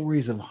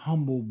stories of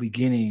humble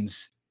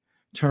beginnings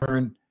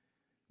turned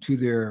to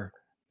their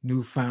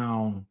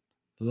newfound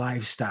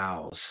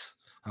lifestyles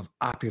of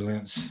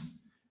opulence.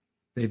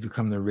 They've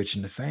become the rich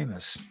and the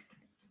famous.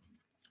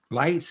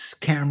 Lights,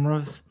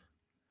 cameras,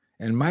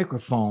 and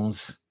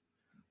microphones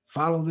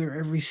follow their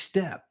every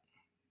step.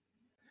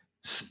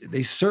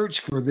 They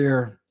search for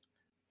their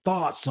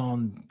thoughts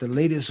on the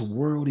latest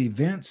world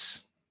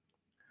events.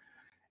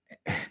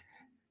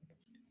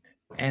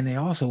 And they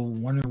also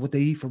wonder what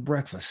they eat for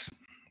breakfast.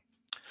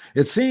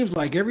 It seems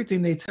like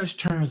everything they touch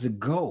turns to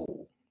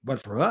gold. But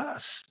for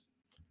us,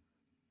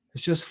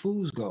 it's just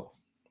fool's gold.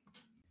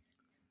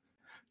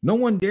 No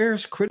one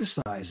dares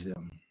criticize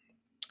them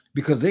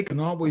because they can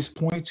always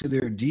point to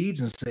their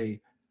deeds and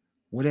say,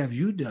 "What have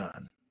you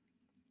done?"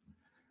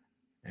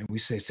 And we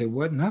say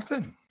what?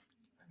 Nothing.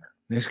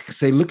 They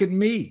say, "Look at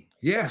me."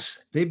 Yes,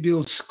 they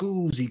build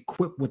schools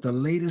equipped with the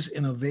latest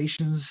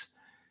innovations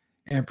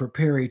and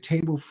prepare a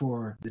table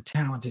for the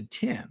talented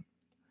 10.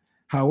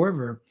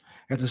 However,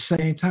 at the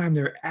same time,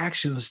 their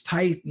actions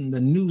tighten the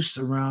noose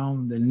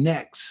around the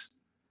necks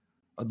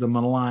of the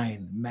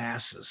maligned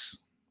masses.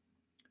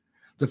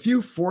 The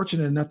few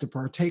fortunate enough to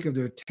partake of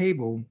their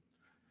table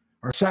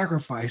are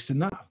sacrificed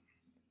enough.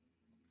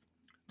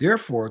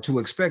 Therefore, to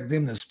expect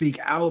them to speak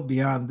out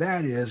beyond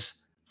that is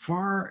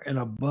far and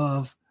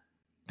above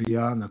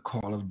beyond the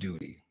call of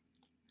duty.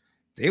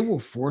 They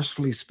will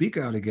forcefully speak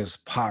out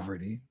against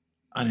poverty,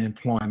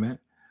 unemployment,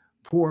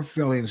 poor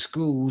failing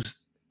schools,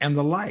 and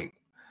the like,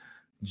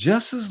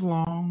 just as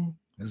long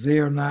as they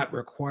are not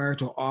required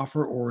to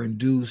offer or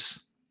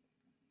induce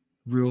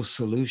real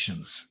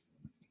solutions.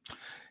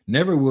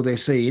 Never will they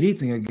say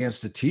anything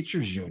against the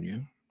teachers'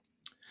 union.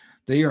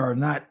 They are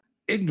not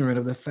ignorant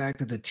of the fact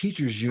that the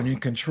teachers' union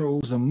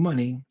controls the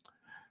money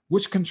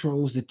which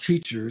controls the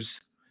teachers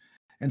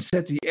and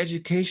set the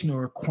educational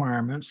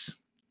requirements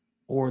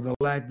or the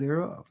lack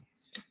thereof.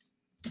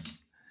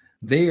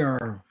 They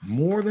are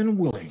more than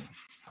willing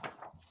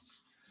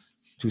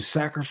to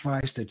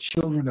sacrifice the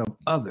children of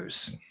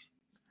others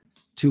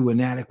to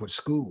inadequate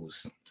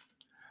schools,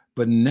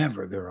 but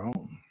never their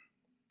own.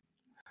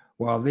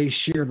 While they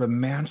share the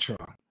mantra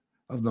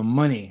of the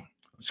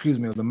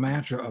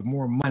mantra of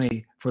more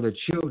money for the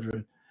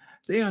children,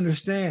 they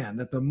understand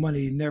that the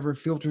money never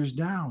filters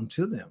down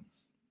to them.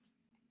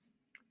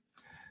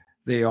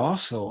 They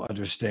also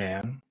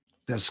understand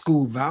that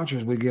school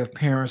vouchers would give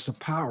parents the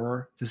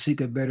power to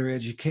seek a better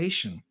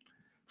education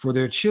for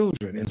their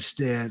children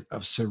instead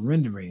of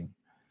surrendering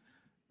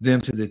them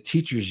to the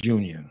teachers'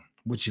 union,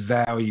 which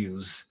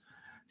values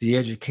the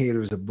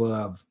educators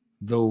above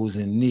those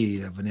in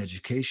need of an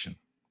education.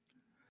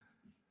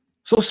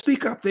 So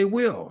speak up they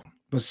will,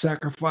 but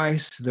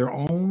sacrifice their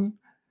own,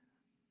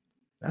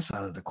 that's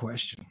out of the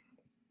question.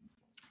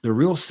 The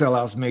real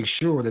sellouts make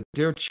sure that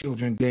their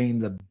children gain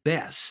the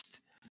best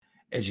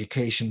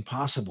education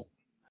possible,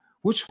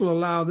 which will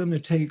allow them to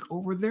take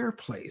over their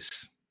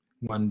place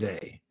one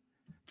day,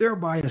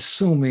 thereby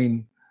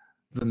assuming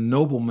the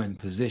nobleman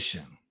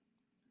position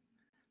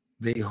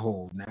they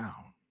hold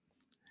now.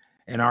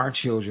 And our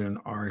children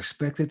are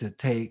expected to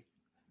take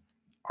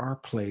our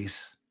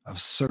place of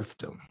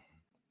serfdom.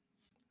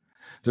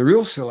 The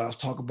real sellouts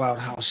talk about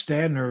how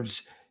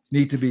standards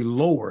need to be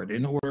lowered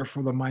in order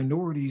for the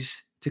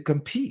minorities to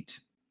compete,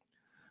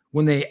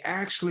 when they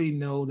actually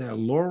know that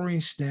lowering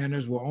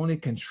standards will only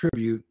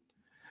contribute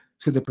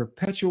to the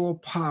perpetual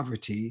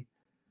poverty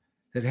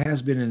that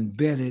has been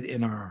embedded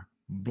in our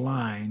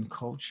blind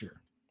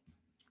culture.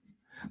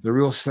 The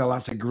real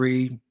sellouts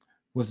agree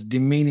with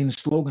demeaning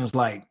slogans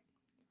like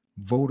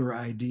voter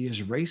ID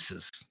is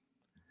racist.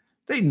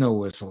 They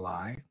know it's a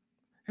lie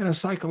and a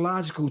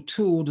psychological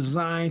tool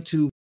designed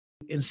to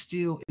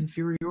instill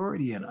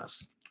inferiority in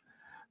us.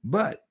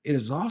 But it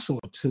is also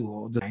a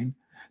tool designed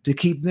to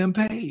keep them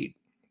paid.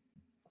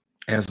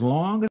 As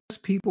long as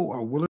people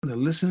are willing to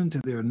listen to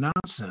their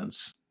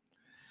nonsense,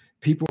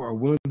 people are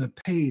willing to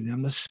pay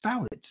them to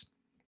spout it.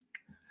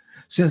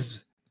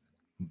 Since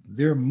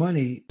their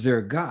money is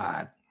their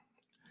God,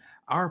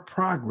 our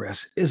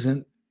progress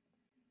isn't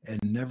and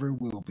never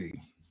will be.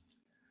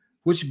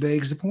 Which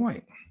begs the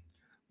point.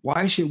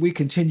 Why should we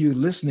continue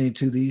listening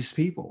to these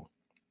people?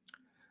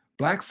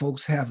 Black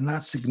folks have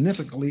not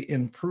significantly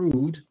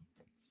improved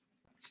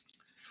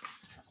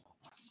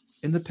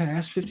in the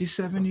past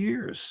 57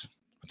 years.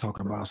 I'm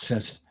talking about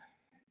since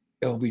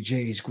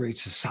LBJ's Great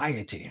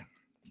Society.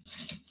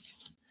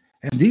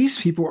 And these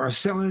people are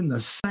selling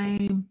the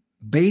same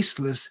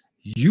baseless,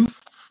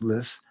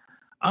 useless,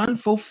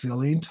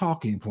 unfulfilling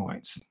talking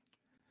points.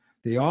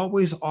 They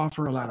always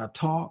offer a lot of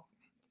talk,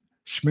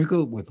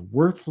 sprinkled with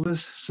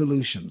worthless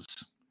solutions.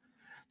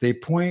 They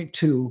point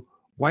to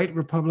white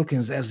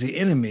Republicans as the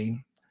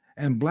enemy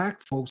and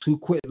black folks who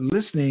quit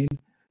listening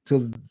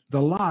to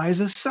the lies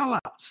as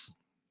sellouts,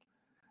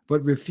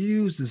 but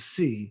refuse to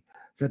see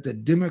that the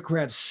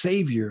Democrat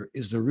savior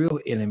is the real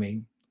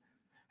enemy,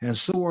 and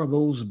so are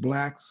those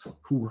blacks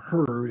who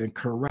herd and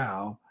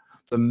corral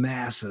the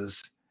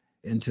masses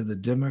into the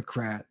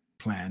Democrat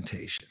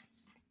plantation.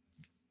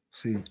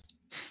 See,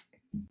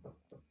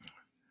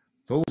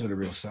 those are the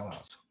real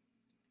sellouts.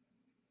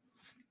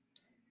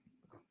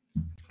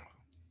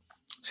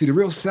 See, the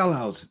real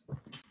sellouts,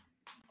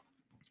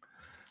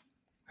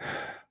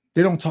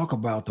 they don't talk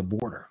about the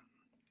border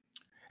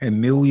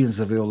and millions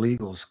of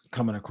illegals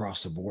coming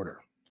across the border.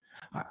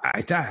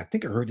 I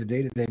think I heard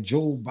today that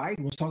Joe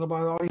Biden was talking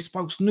about all these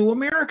folks, new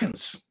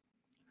Americans.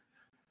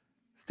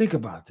 Think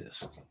about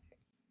this.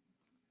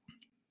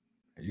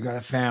 You got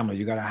a family,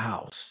 you got a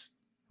house,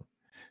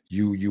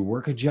 you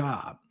work a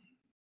job,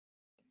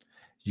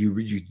 you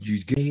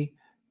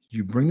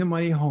bring the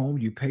money home,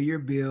 you pay your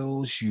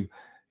bills, you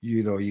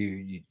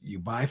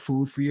buy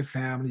food for your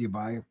family, you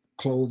buy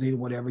clothing,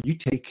 whatever, you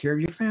take care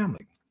of your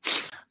family.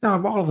 Now,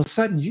 if all of a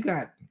sudden you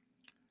got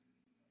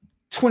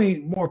 20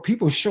 more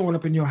people showing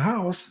up in your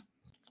house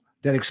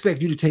that expect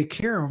you to take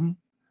care of them,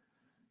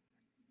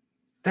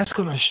 that's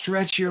going to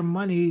stretch your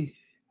money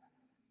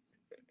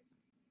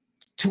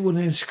to an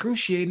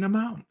excruciating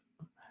amount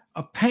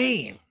of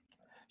pain.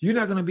 You're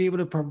not going to be able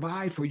to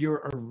provide for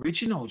your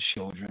original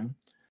children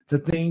the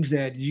things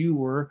that you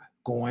were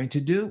going to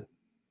do.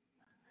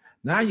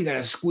 Now you got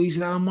to squeeze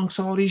it out amongst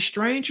all these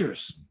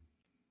strangers.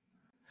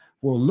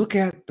 Well, look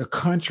at the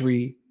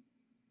country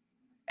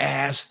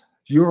as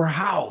your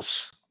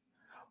house.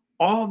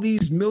 All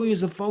these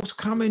millions of folks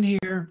coming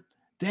here,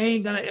 they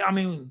ain't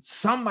gonna,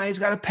 somebody's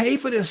got to pay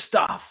for this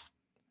stuff.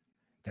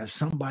 That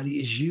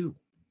somebody is you.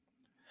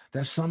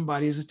 That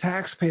somebody is a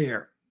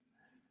taxpayer.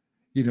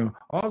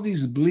 All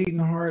these bleeding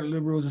heart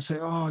liberals that say,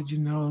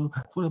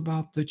 what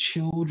about the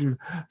children?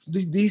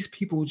 These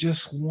people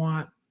just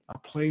want a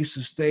place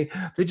to stay.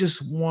 They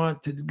just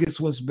want to get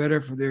what's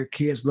better for their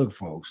kids. Look,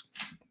 folks,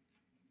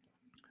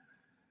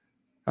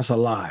 that's a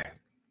lie.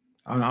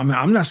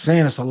 I'm not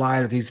saying it's a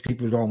lie that these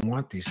people don't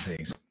want these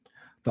things.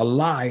 The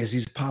lie is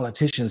these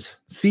politicians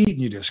feeding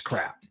you this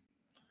crap.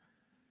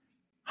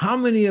 How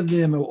many of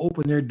them have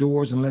opened their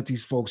doors and let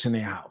these folks in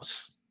their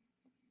house?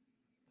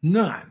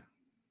 None.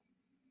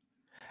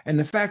 And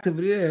the fact of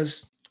it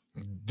is,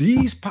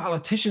 these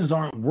politicians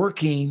aren't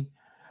working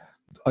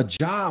a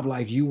job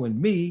like you and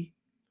me.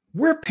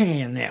 We're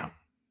paying them.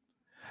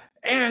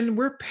 And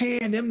we're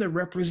paying them to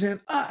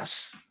represent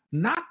us,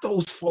 not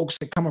those folks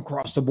that come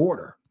across the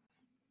border.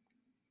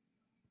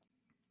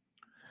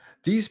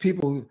 These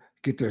people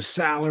get their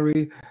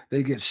salary,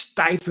 they get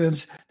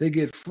stipends, they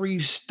get free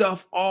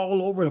stuff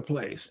all over the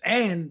place,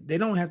 and they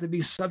don't have to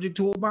be subject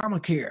to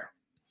Obamacare.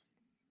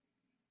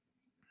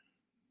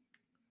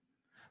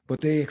 But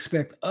they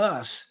expect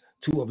us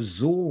to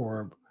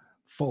absorb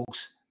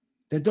folks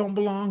that don't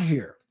belong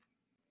here.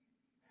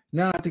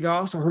 Now, I think I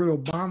also heard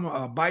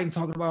Biden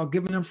talking about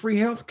giving them free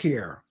health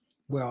care.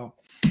 Well,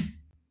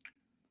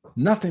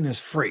 nothing is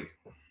free.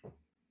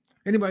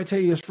 Anybody tell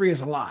you it's free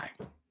is a lie.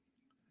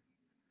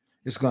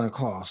 It's going to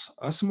cost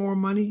us more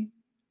money,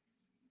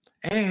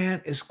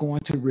 and it's going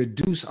to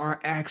reduce our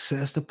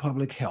access to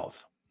public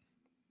health.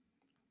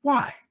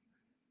 Why?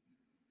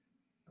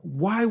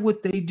 Why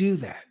would they do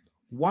that?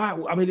 Why?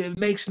 It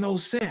makes no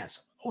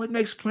sense. Oh, it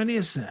makes plenty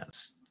of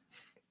sense.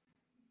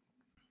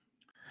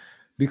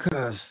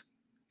 Because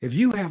if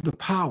you have the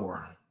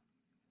power,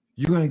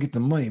 you're going to get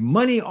the money.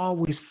 Money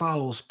always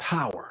follows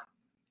power.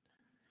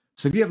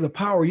 So if you have the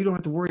power, you don't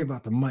have to worry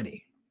about the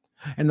money.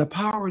 And the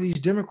power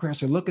these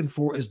Democrats are looking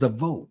for is the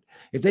vote.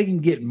 If they can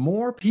get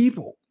more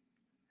people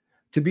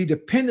to be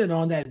dependent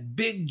on that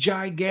big,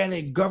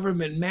 gigantic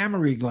government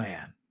mammary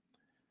gland,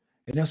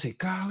 and they'll say,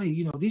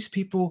 golly, these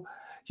people,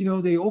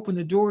 they open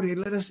the door, they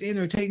let us in,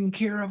 they're taking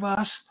care of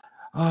us.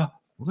 We're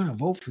going to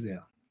vote for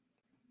them.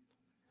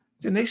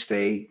 Then they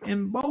stay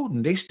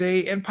emboldened. They stay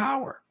in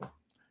power.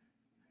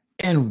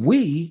 And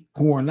we,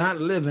 who are not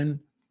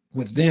living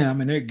with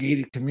them and their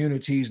gated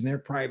communities and their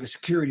private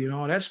security and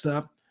all that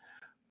stuff,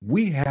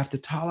 we have to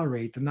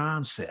tolerate the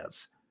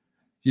nonsense.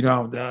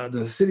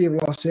 The city of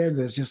Los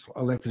Angeles just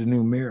elected a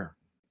new mayor.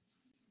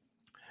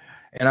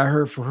 And I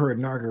heard for her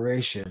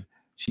inauguration,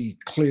 she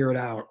cleared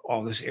out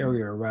all this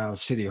area around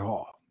City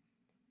Hall.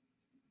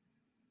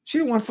 She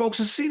didn't want folks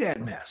to see that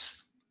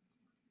mess.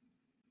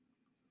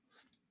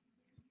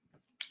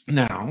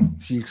 Now,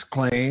 she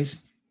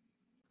claims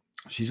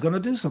she's going to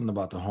do something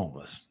about the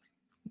homeless.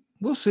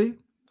 We'll see.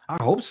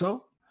 I hope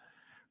so.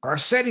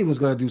 Garcetti was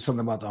going to do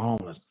something about the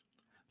homeless.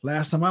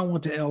 Last time I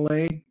went to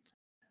LA,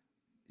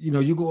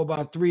 you go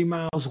about 3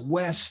 miles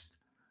west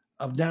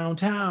of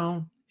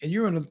downtown, and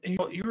you're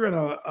in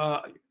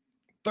a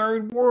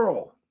third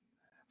world.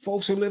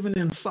 Folks are living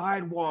in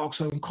sidewalks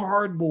and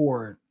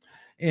cardboard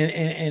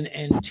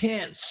and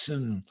tents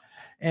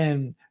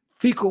and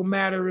fecal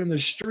matter in the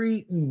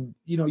street, and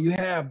you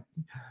have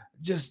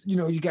just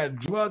you got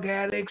drug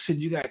addicts and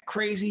you got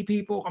crazy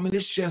people. I mean,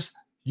 it's just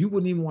you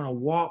wouldn't even want to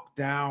walk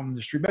down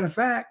the street. Matter of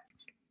fact,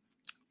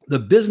 the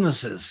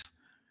businesses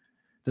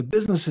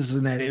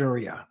in that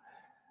area,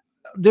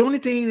 the only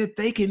thing that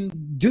they can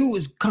do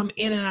is come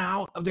in and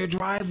out of their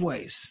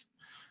driveways,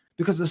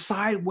 because the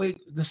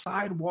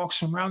sidewalks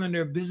surrounding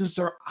their business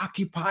are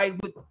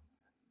occupied with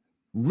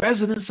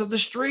residents of the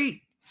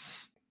street.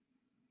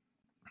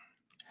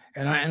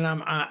 And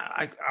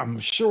I'm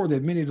sure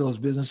that many of those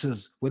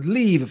businesses would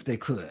leave if they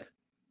could,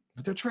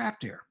 but they're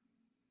trapped there.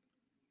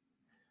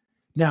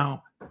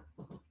 Now,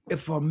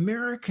 if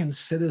American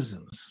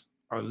citizens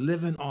are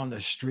living on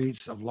the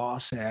streets of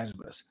Los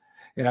Angeles,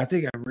 and I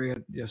think I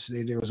read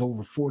yesterday there was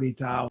over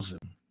 40,000,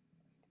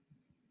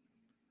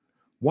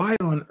 why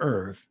on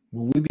earth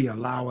will we be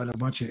allowing a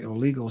bunch of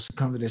illegals to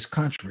come to this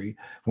country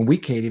when we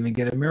can't even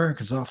get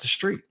Americans off the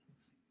street?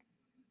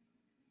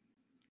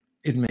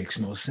 It makes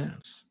no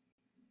sense.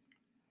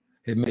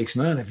 It makes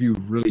none if you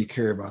really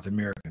care about the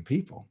American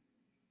people.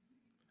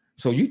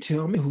 So you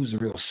tell me who's the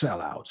real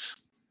sellouts.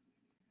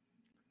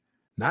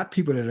 Not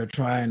people that are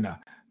trying to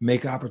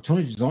make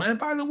opportunities on. And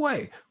by the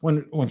way,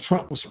 when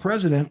Trump was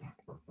president,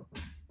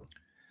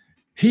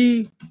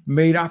 he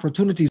made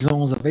opportunity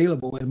zones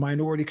available in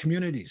minority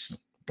communities,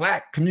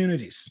 Black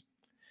communities,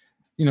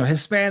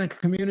 Hispanic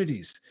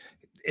communities,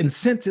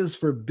 incentives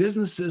for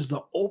businesses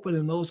to open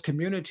in those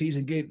communities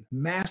and get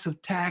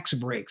massive tax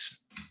breaks.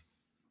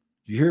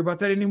 You hear about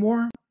that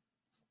anymore?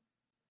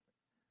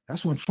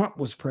 That's when Trump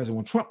was president.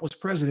 When Trump was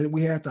president,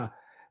 we had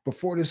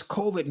before this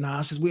COVID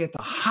nonsense, we had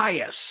the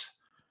highest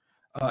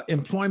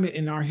employment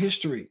in our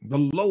history, the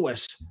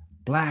lowest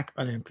Black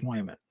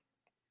unemployment,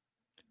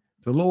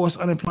 the lowest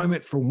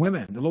unemployment for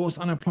women, the lowest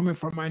unemployment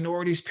for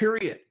minorities,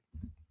 period.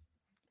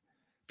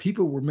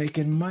 People were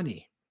making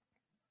money,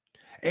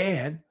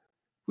 and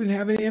we didn't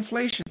have any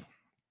inflation.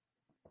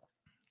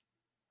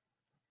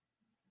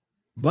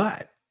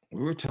 But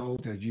we were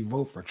told that if you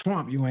vote for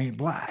Trump, you ain't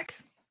Black.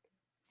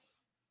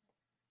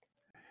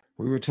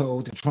 We were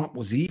told that Trump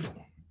was evil.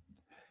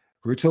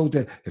 We were told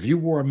that if you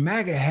wore a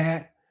MAGA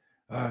hat,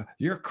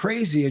 you're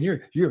crazy, and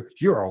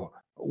you're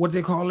what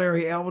they call,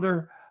 Larry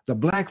Elder, the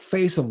black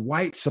face of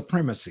white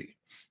supremacy.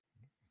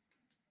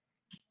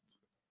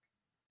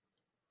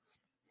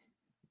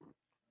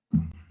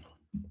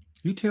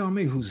 You tell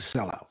me who's a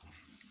sellout.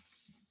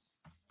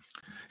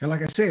 And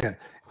like I said,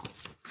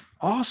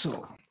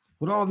 also,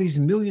 with all these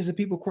millions of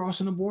people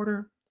crossing the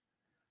border,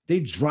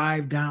 they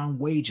drive down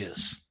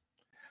wages.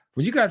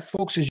 When you got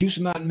folks that's used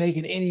to not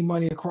making any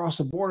money across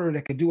the border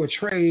that could do a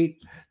trade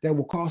that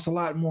will cost a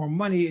lot more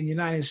money in the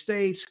United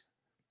States,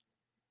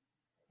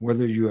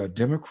 whether you're a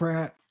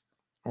Democrat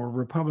or a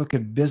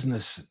Republican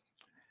business,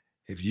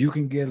 if you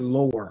can get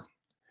lower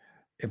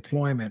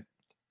employment,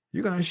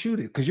 you're going to shoot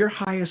it, because your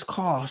highest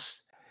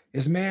cost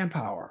is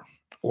manpower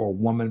or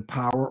woman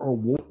power or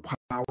woke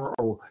power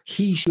or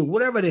he, she,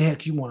 whatever the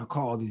heck you want to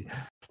call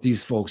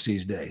these folks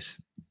these days.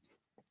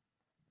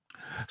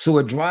 So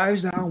it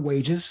drives down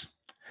wages.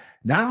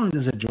 Not only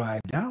does it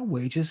drive down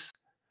wages,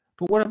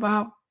 but what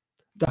about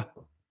the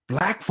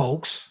Black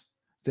folks,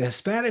 the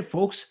Hispanic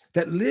folks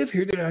that live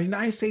here, that are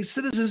United States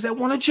citizens that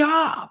want a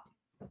job?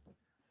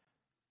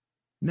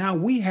 Now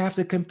we have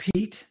to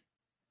compete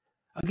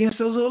against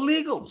those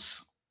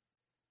illegals.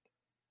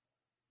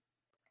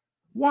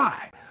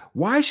 Why?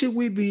 Why should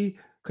we be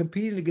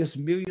competing against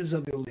millions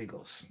of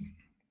illegals?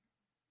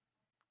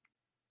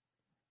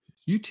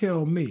 You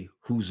tell me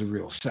who's the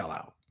real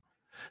sellout.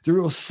 The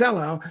real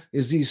sellout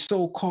is these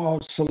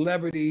so-called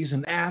celebrities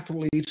and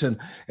athletes and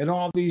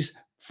all these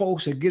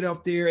folks that get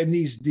up there, and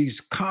these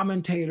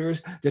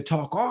commentators that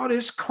talk all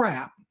this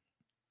crap,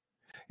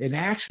 And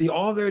actually,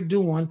 all they're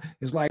doing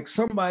is like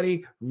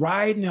somebody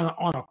riding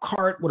on a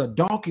cart with a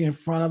donkey in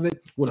front of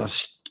it with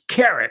a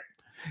carrot.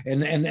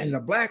 And the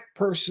black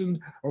person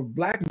or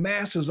black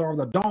masses are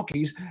the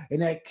donkeys,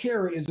 and that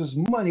carrot is this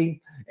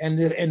money and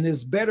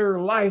this better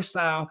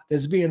lifestyle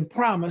that's being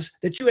promised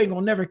that you ain't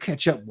gonna never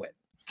catch up with.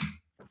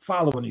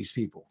 Following these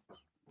people.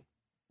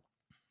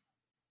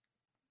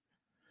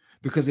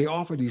 Because they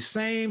offer these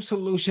same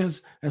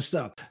solutions and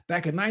stuff.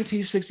 Back in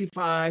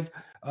 1965,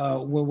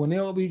 when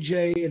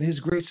LBJ and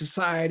his Great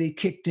Society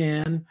kicked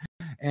in,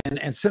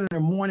 and Senator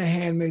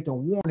Moynihan made the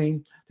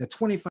warning that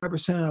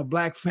 25% of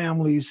black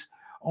families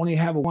only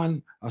have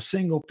a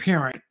single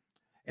parent,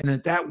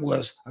 and that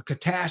was a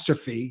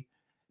catastrophe.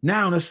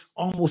 Now it's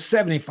almost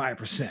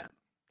 75%.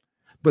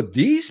 But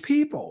these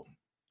people,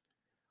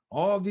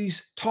 all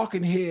these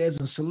talking heads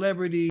and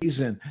celebrities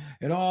and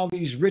all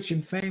these rich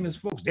and famous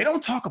folks, they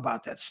don't talk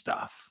about that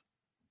stuff.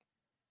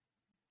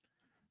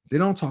 They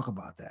don't talk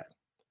about that.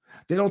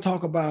 They don't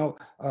talk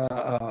about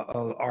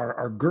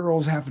our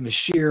girls having to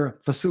share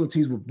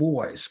facilities with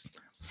boys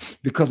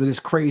because of this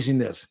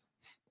craziness.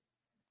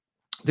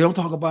 They don't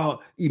talk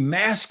about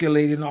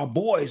emasculating our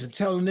boys and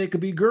telling them they could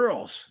be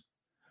girls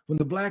when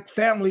the black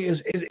family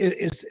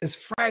is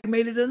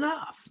fragmented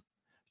enough.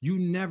 You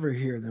never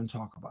hear them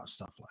talk about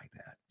stuff like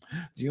that.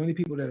 The only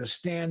people that are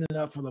standing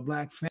up for the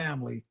black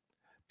family,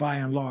 by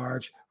and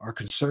large, are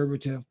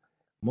conservative,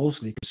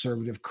 mostly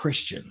conservative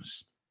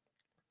Christians.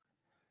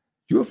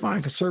 You'll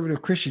find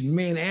conservative Christian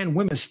men and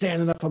women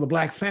standing up for the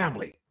black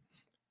family,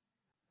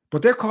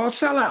 but they're called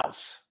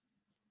sellouts.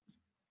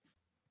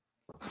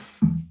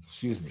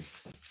 Excuse me.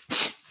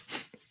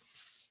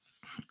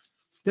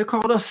 They're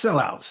called us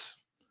sellouts.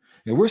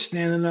 And we're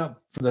standing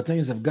up for the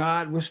things of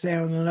God. We're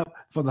standing up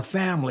for the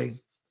family.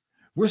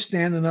 We're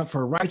standing up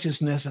for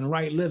righteousness and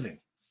right living.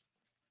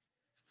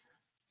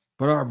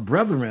 But our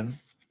brethren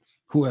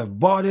who have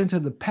bought into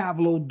the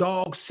Pavlov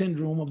dog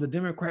syndrome of the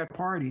Democrat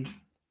Party,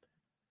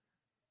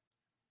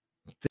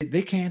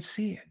 they can't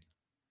see it,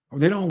 or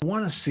they don't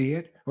want to see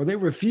it, or they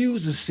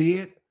refuse to see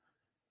it,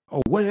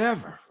 or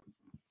whatever.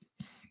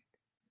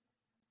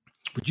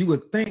 But you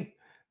would think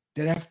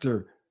that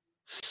after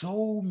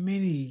so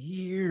many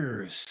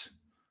years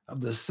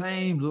of the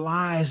same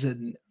lies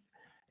and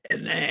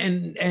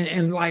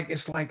like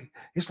it's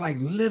like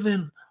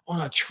living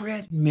on a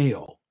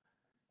treadmill.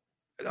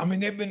 I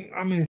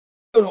mean,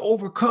 gonna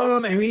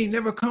overcome, and we ain't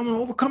never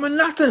overcoming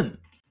nothing.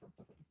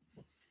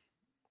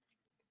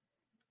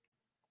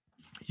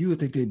 You would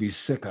think they'd be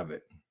sick of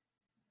it.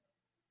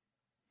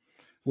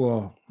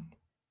 Well,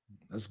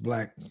 as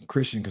black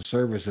Christian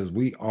conservatives,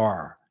 we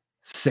are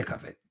sick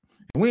of it.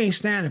 And we ain't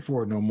standing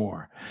for it no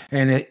more.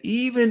 And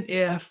even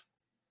if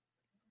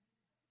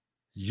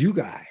you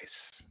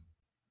guys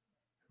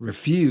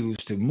refuse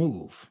to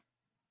move,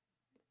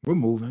 we're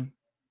moving.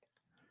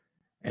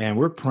 And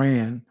we're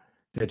praying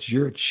that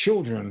your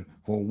children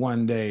will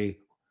one day,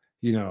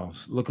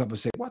 look up and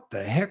say, what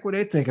the heck were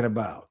they thinking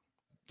about?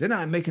 They're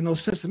not making no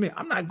sense to me.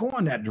 I'm not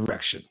going that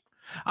direction.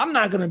 I'm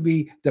not going to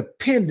be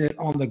dependent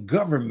on the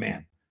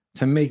government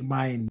to make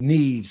my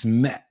needs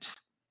met.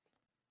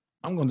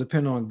 I'm going to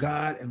depend on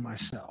God and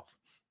myself.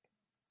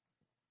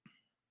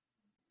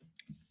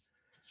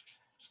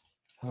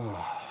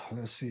 Oh,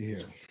 let's see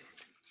here.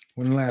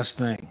 One last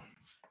thing.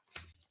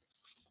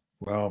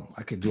 Well,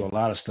 I could do a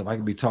lot of stuff. I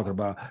could be talking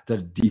about the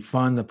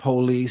defund the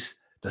police,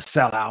 the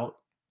sellout,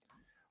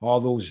 all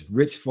those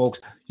rich folks.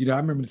 I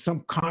remember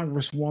some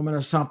congresswoman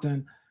or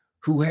something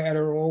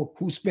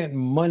who spent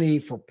money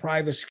for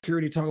private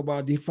security, talk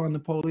about defund the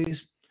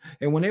police.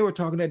 And when they were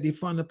talking that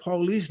defund the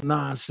police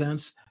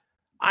nonsense,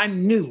 I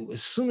knew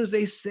as soon as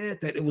they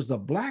said that it was the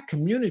black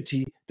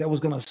community that was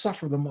going to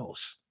suffer the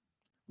most.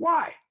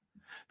 Why?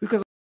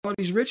 Because all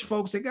these rich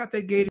folks, they got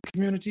their gated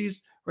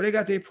communities or they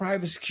got their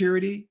private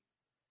security.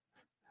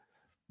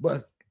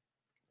 But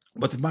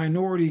the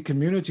minority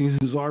community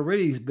who's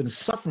already been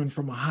suffering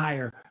from a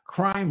higher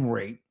crime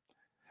rate,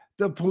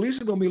 the police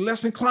are going to be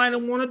less inclined to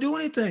want to do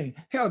anything.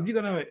 Hell, if you're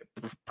going to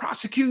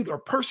prosecute or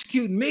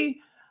persecute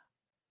me,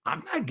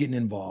 I'm not getting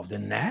involved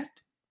in that.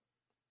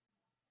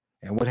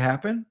 And what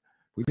happened?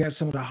 We've had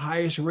some of the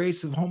highest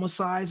rates of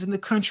homicides in the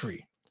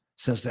country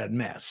since that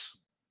mess.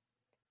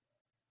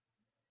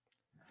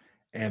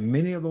 And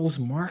many of those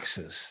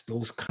Marxists,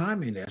 those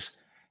communists,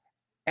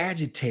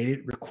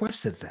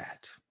 requested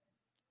that.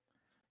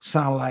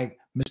 Sound like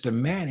Mr.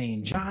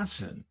 Manning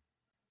Johnson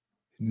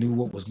knew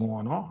what was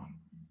going on.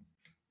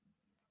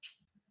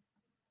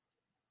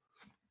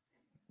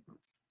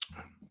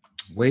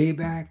 Way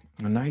back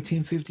in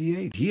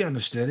 1958, he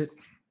understood it.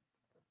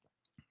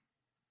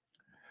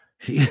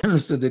 He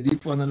understood that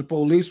defunding the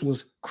police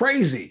was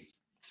crazy.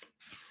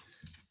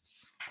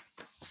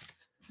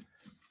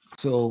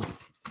 So,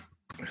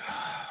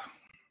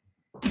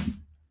 what are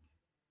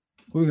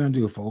we going to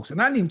do, folks?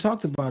 And I didn't even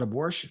talk about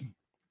abortion.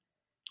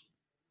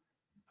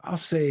 I'll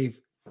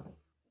save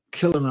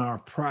killing our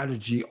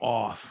prodigy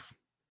off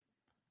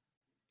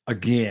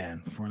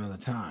again for another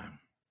time.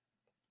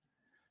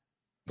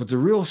 But the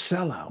real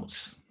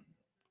sellouts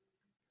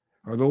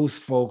are those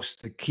folks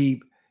that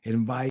keep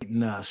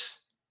inviting us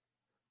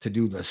to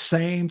do the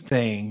same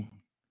thing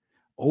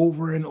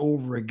over and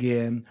over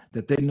again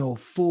that they know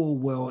full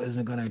well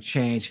isn't going to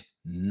change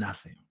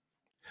nothing.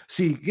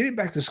 See, getting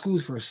back to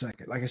schools for a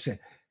second, like I said,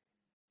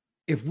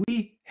 if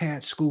we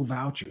had school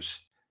vouchers,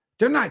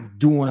 they're not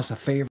doing us a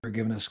favor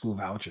giving us school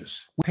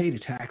vouchers. We pay the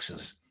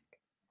taxes.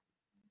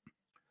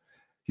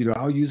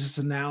 I'll use this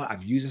analogy.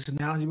 I've used this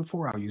analogy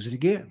before. I'll use it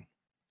again.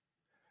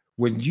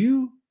 When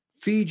you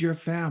feed your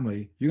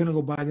family, you're going to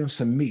go buy them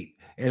some meat.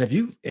 And if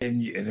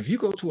you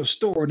go to a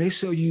store and they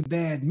sell you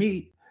bad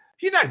meat,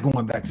 you're not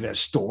going back to that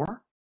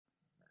store.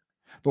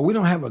 But we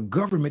don't have a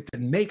government that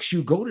makes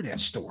you go to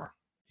that store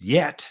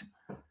yet.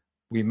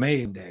 We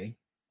may one day.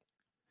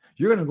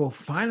 You're going to go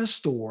find a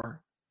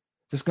store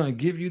that's going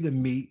to give you the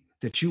meat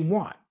that you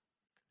want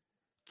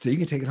so you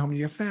can take it home to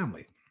your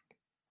family.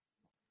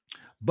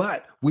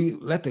 But we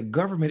let the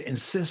government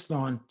insist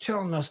on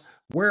telling us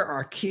where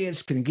our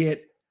kids can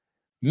get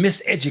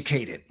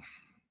miseducated.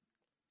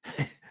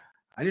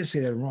 I didn't say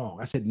that wrong.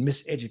 I said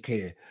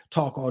miseducated.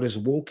 Talk all this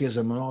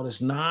wokeism and all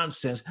this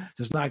nonsense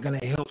that's not going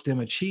to help them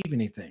achieve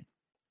anything.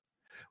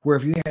 Where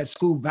if you had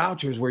school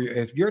vouchers, where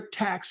if your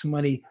tax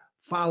money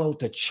followed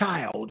the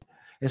child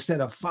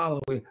instead of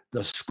following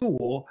the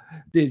school,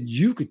 then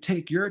you could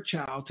take your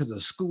child to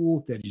the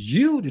school that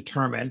you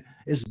determine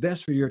is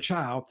best for your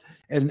child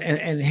and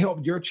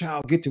help your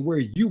child get to where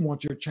you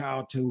want your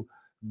child to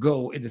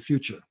go in the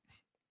future.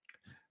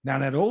 Now,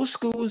 that old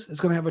schools is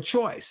going to have a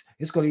choice.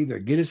 It's going to either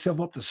get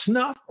itself up to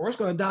snuff or it's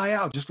going to die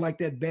out, just like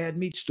that bad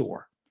meat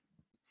store.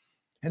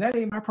 And that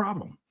ain't my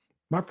problem.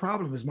 My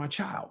problem is my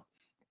child.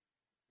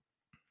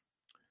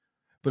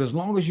 But as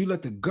long as you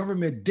let the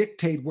government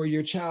dictate where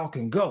your child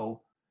can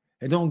go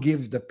and don't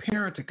give the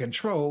parent the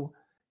control,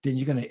 then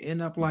you're going to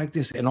end up like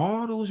this. And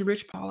all those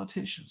rich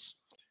politicians,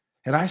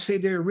 and I say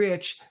they're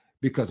rich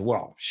because,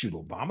 well, shoot,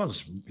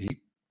 he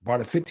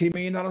bought a $15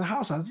 million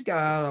house. He got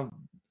out of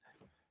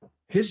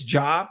his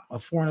job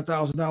of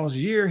 $400,000 a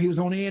year. He was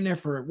only in there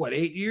for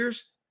 8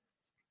 years?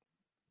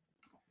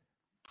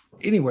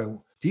 Anyway,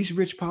 these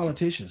rich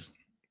politicians,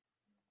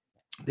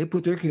 they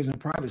put their kids in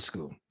private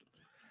school.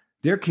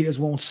 Their kids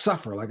won't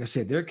suffer. Like I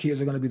said, their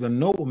kids are going to be the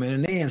noblemen,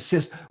 and they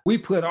insist we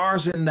put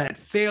ours in that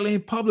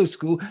failing public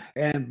school.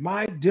 And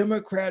my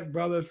Democrat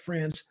brother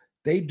friends,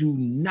 they do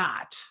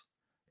not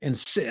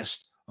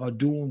insist on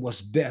doing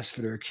what's best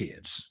for their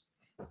kids.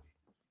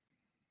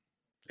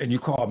 And you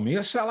call me a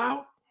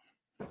sellout?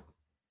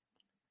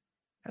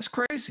 That's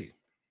crazy.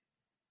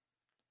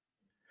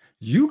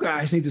 You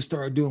guys need to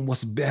start doing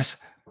what's best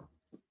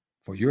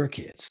for your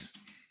kids.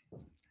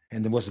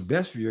 And then what's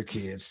best for your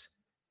kids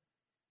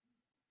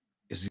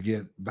is to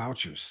get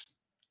vouchers.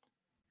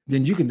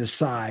 Then you can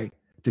decide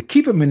to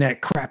keep them in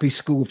that crappy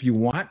school if you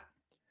want,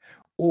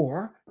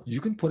 or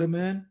you can put them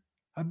in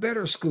a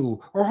better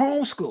school or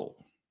homeschool.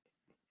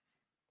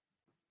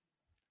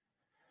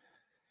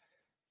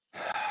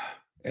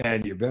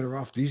 And you're better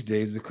off these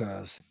days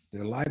because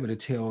they're liable to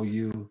tell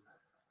you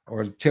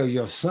or tell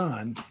your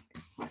son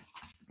that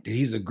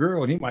he's a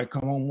girl, and he might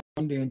come home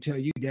one day and tell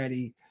you,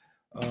 Daddy,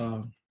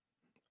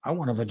 I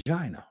want a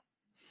vagina.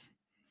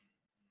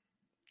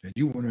 And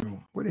you wonder,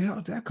 where the hell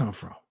did that come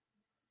from?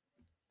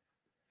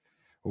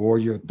 Or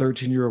your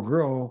 13-year-old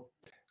girl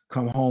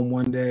come home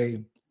one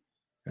day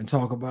and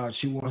talk about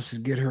she wants to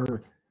get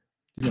her,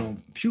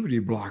 puberty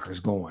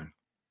blockers going.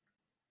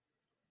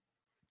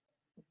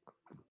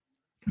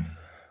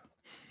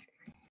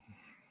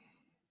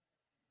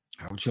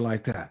 How would you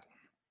like that?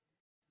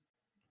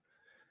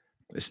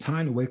 It's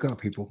time to wake up,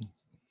 people.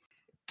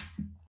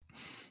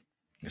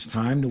 It's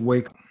time to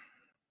wake up.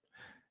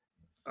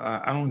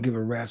 I don't give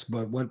a rat's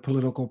butt what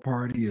political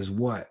party is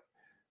what.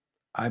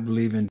 I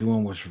believe in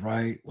doing what's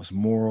right, what's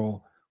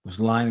moral, what's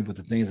lining with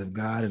the things of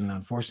God. And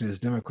unfortunately, this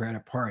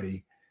Democratic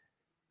Party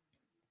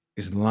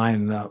is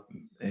lining up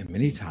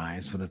many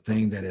times for the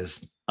thing that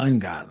is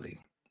ungodly.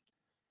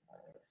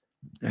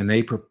 And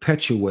they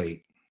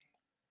perpetuate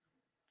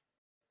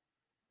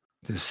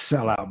this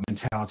sellout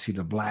mentality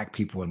to Black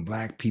people, and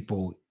Black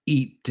people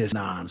eat this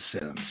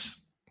nonsense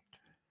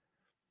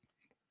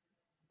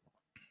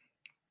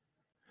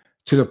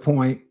to the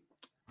point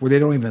where they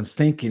don't even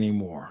think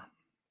anymore.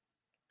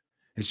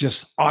 It's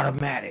just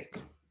automatic.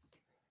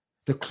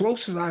 The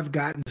closest I've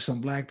gotten to some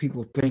Black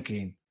people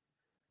thinking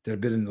that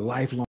have been in the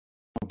lifelong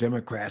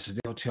Democrats is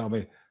they'll tell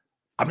me,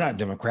 I'm not a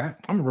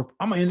Democrat, I'm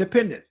an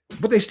independent,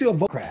 but they still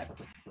vote Democrat.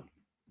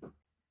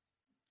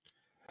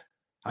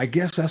 I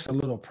guess that's a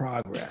little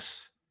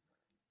progress.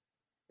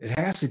 It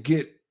has to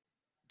get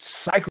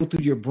cycled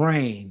through your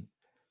brain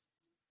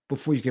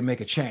before you can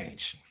make a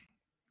change.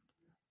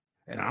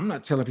 And I'm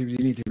not telling people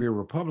you need to be a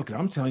Republican.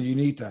 I'm telling you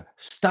need to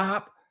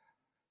stop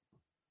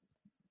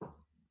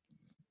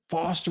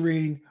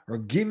fostering or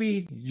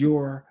giving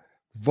your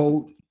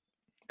vote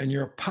and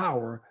your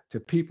power to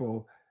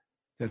people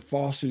that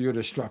foster your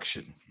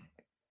destruction.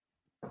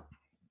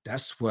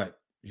 That's what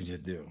you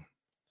should do.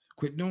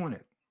 Quit doing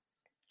it.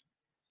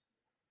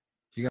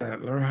 You got to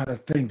learn how to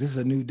think. This is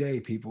a new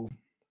day, people.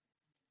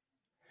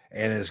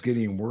 And it's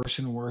getting worse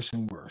and worse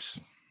and worse.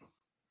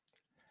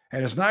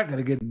 And it's not going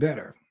to get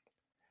better.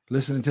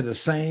 Listening to the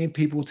same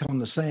people telling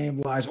the same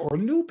lies, or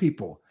new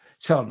people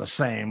telling the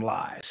same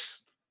lies.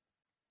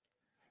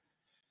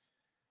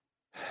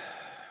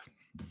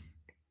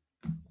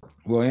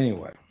 Well,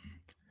 anyway,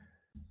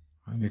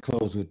 let me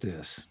close with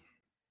this.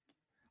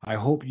 I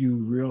hope you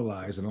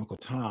realize that Uncle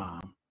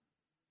Tom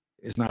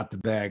is not the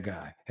bad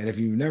guy. And if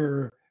you've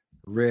never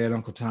read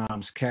Uncle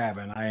Tom's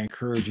Cabin, I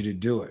encourage you to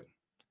do it.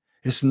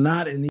 It's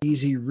not an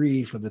easy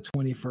read for the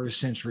 21st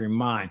century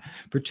mind,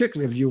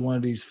 particularly if you're one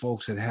of these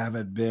folks that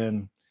haven't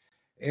been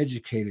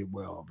educated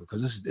well,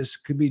 because this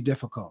could be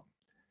difficult.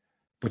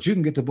 But you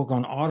can get the book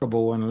on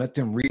Audible and let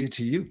them read it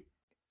to you.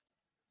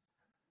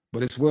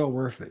 But it's well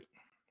worth it.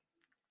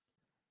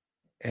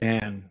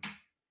 And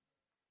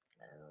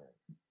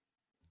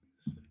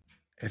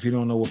if you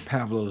don't know what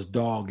Pavlov's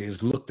dog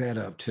is, look that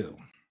up too.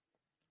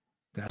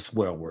 That's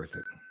well worth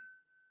it.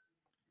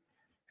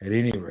 At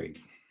any rate,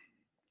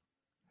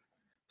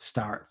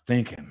 start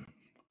thinking,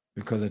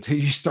 because until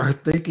you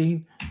start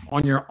thinking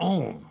on your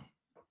own,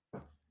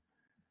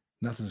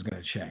 nothing's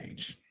going to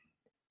change.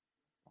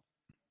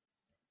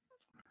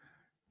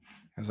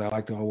 As I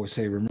like to always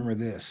say, remember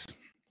this: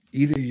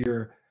 either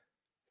your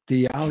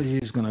theology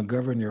is going to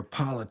govern your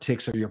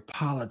politics, or your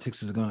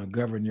politics is going to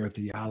govern your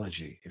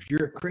theology. If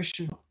you're a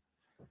Christian,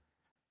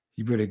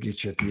 you better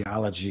get your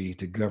theology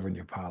to govern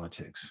your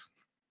politics.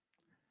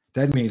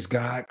 That means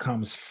God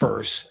comes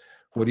first.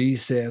 What he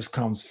says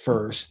comes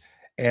first.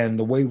 And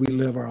the way we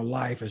live our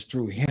life is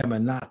through him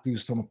and not through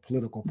some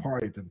political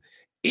party.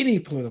 Any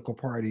political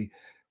party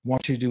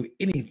wants you to do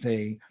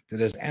anything that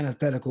is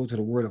antithetical to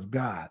the word of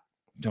God.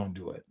 Don't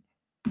do it.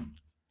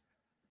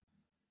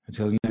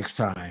 Until next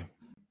time,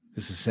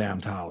 this is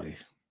Sam Tolley,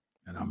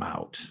 and I'm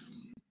out.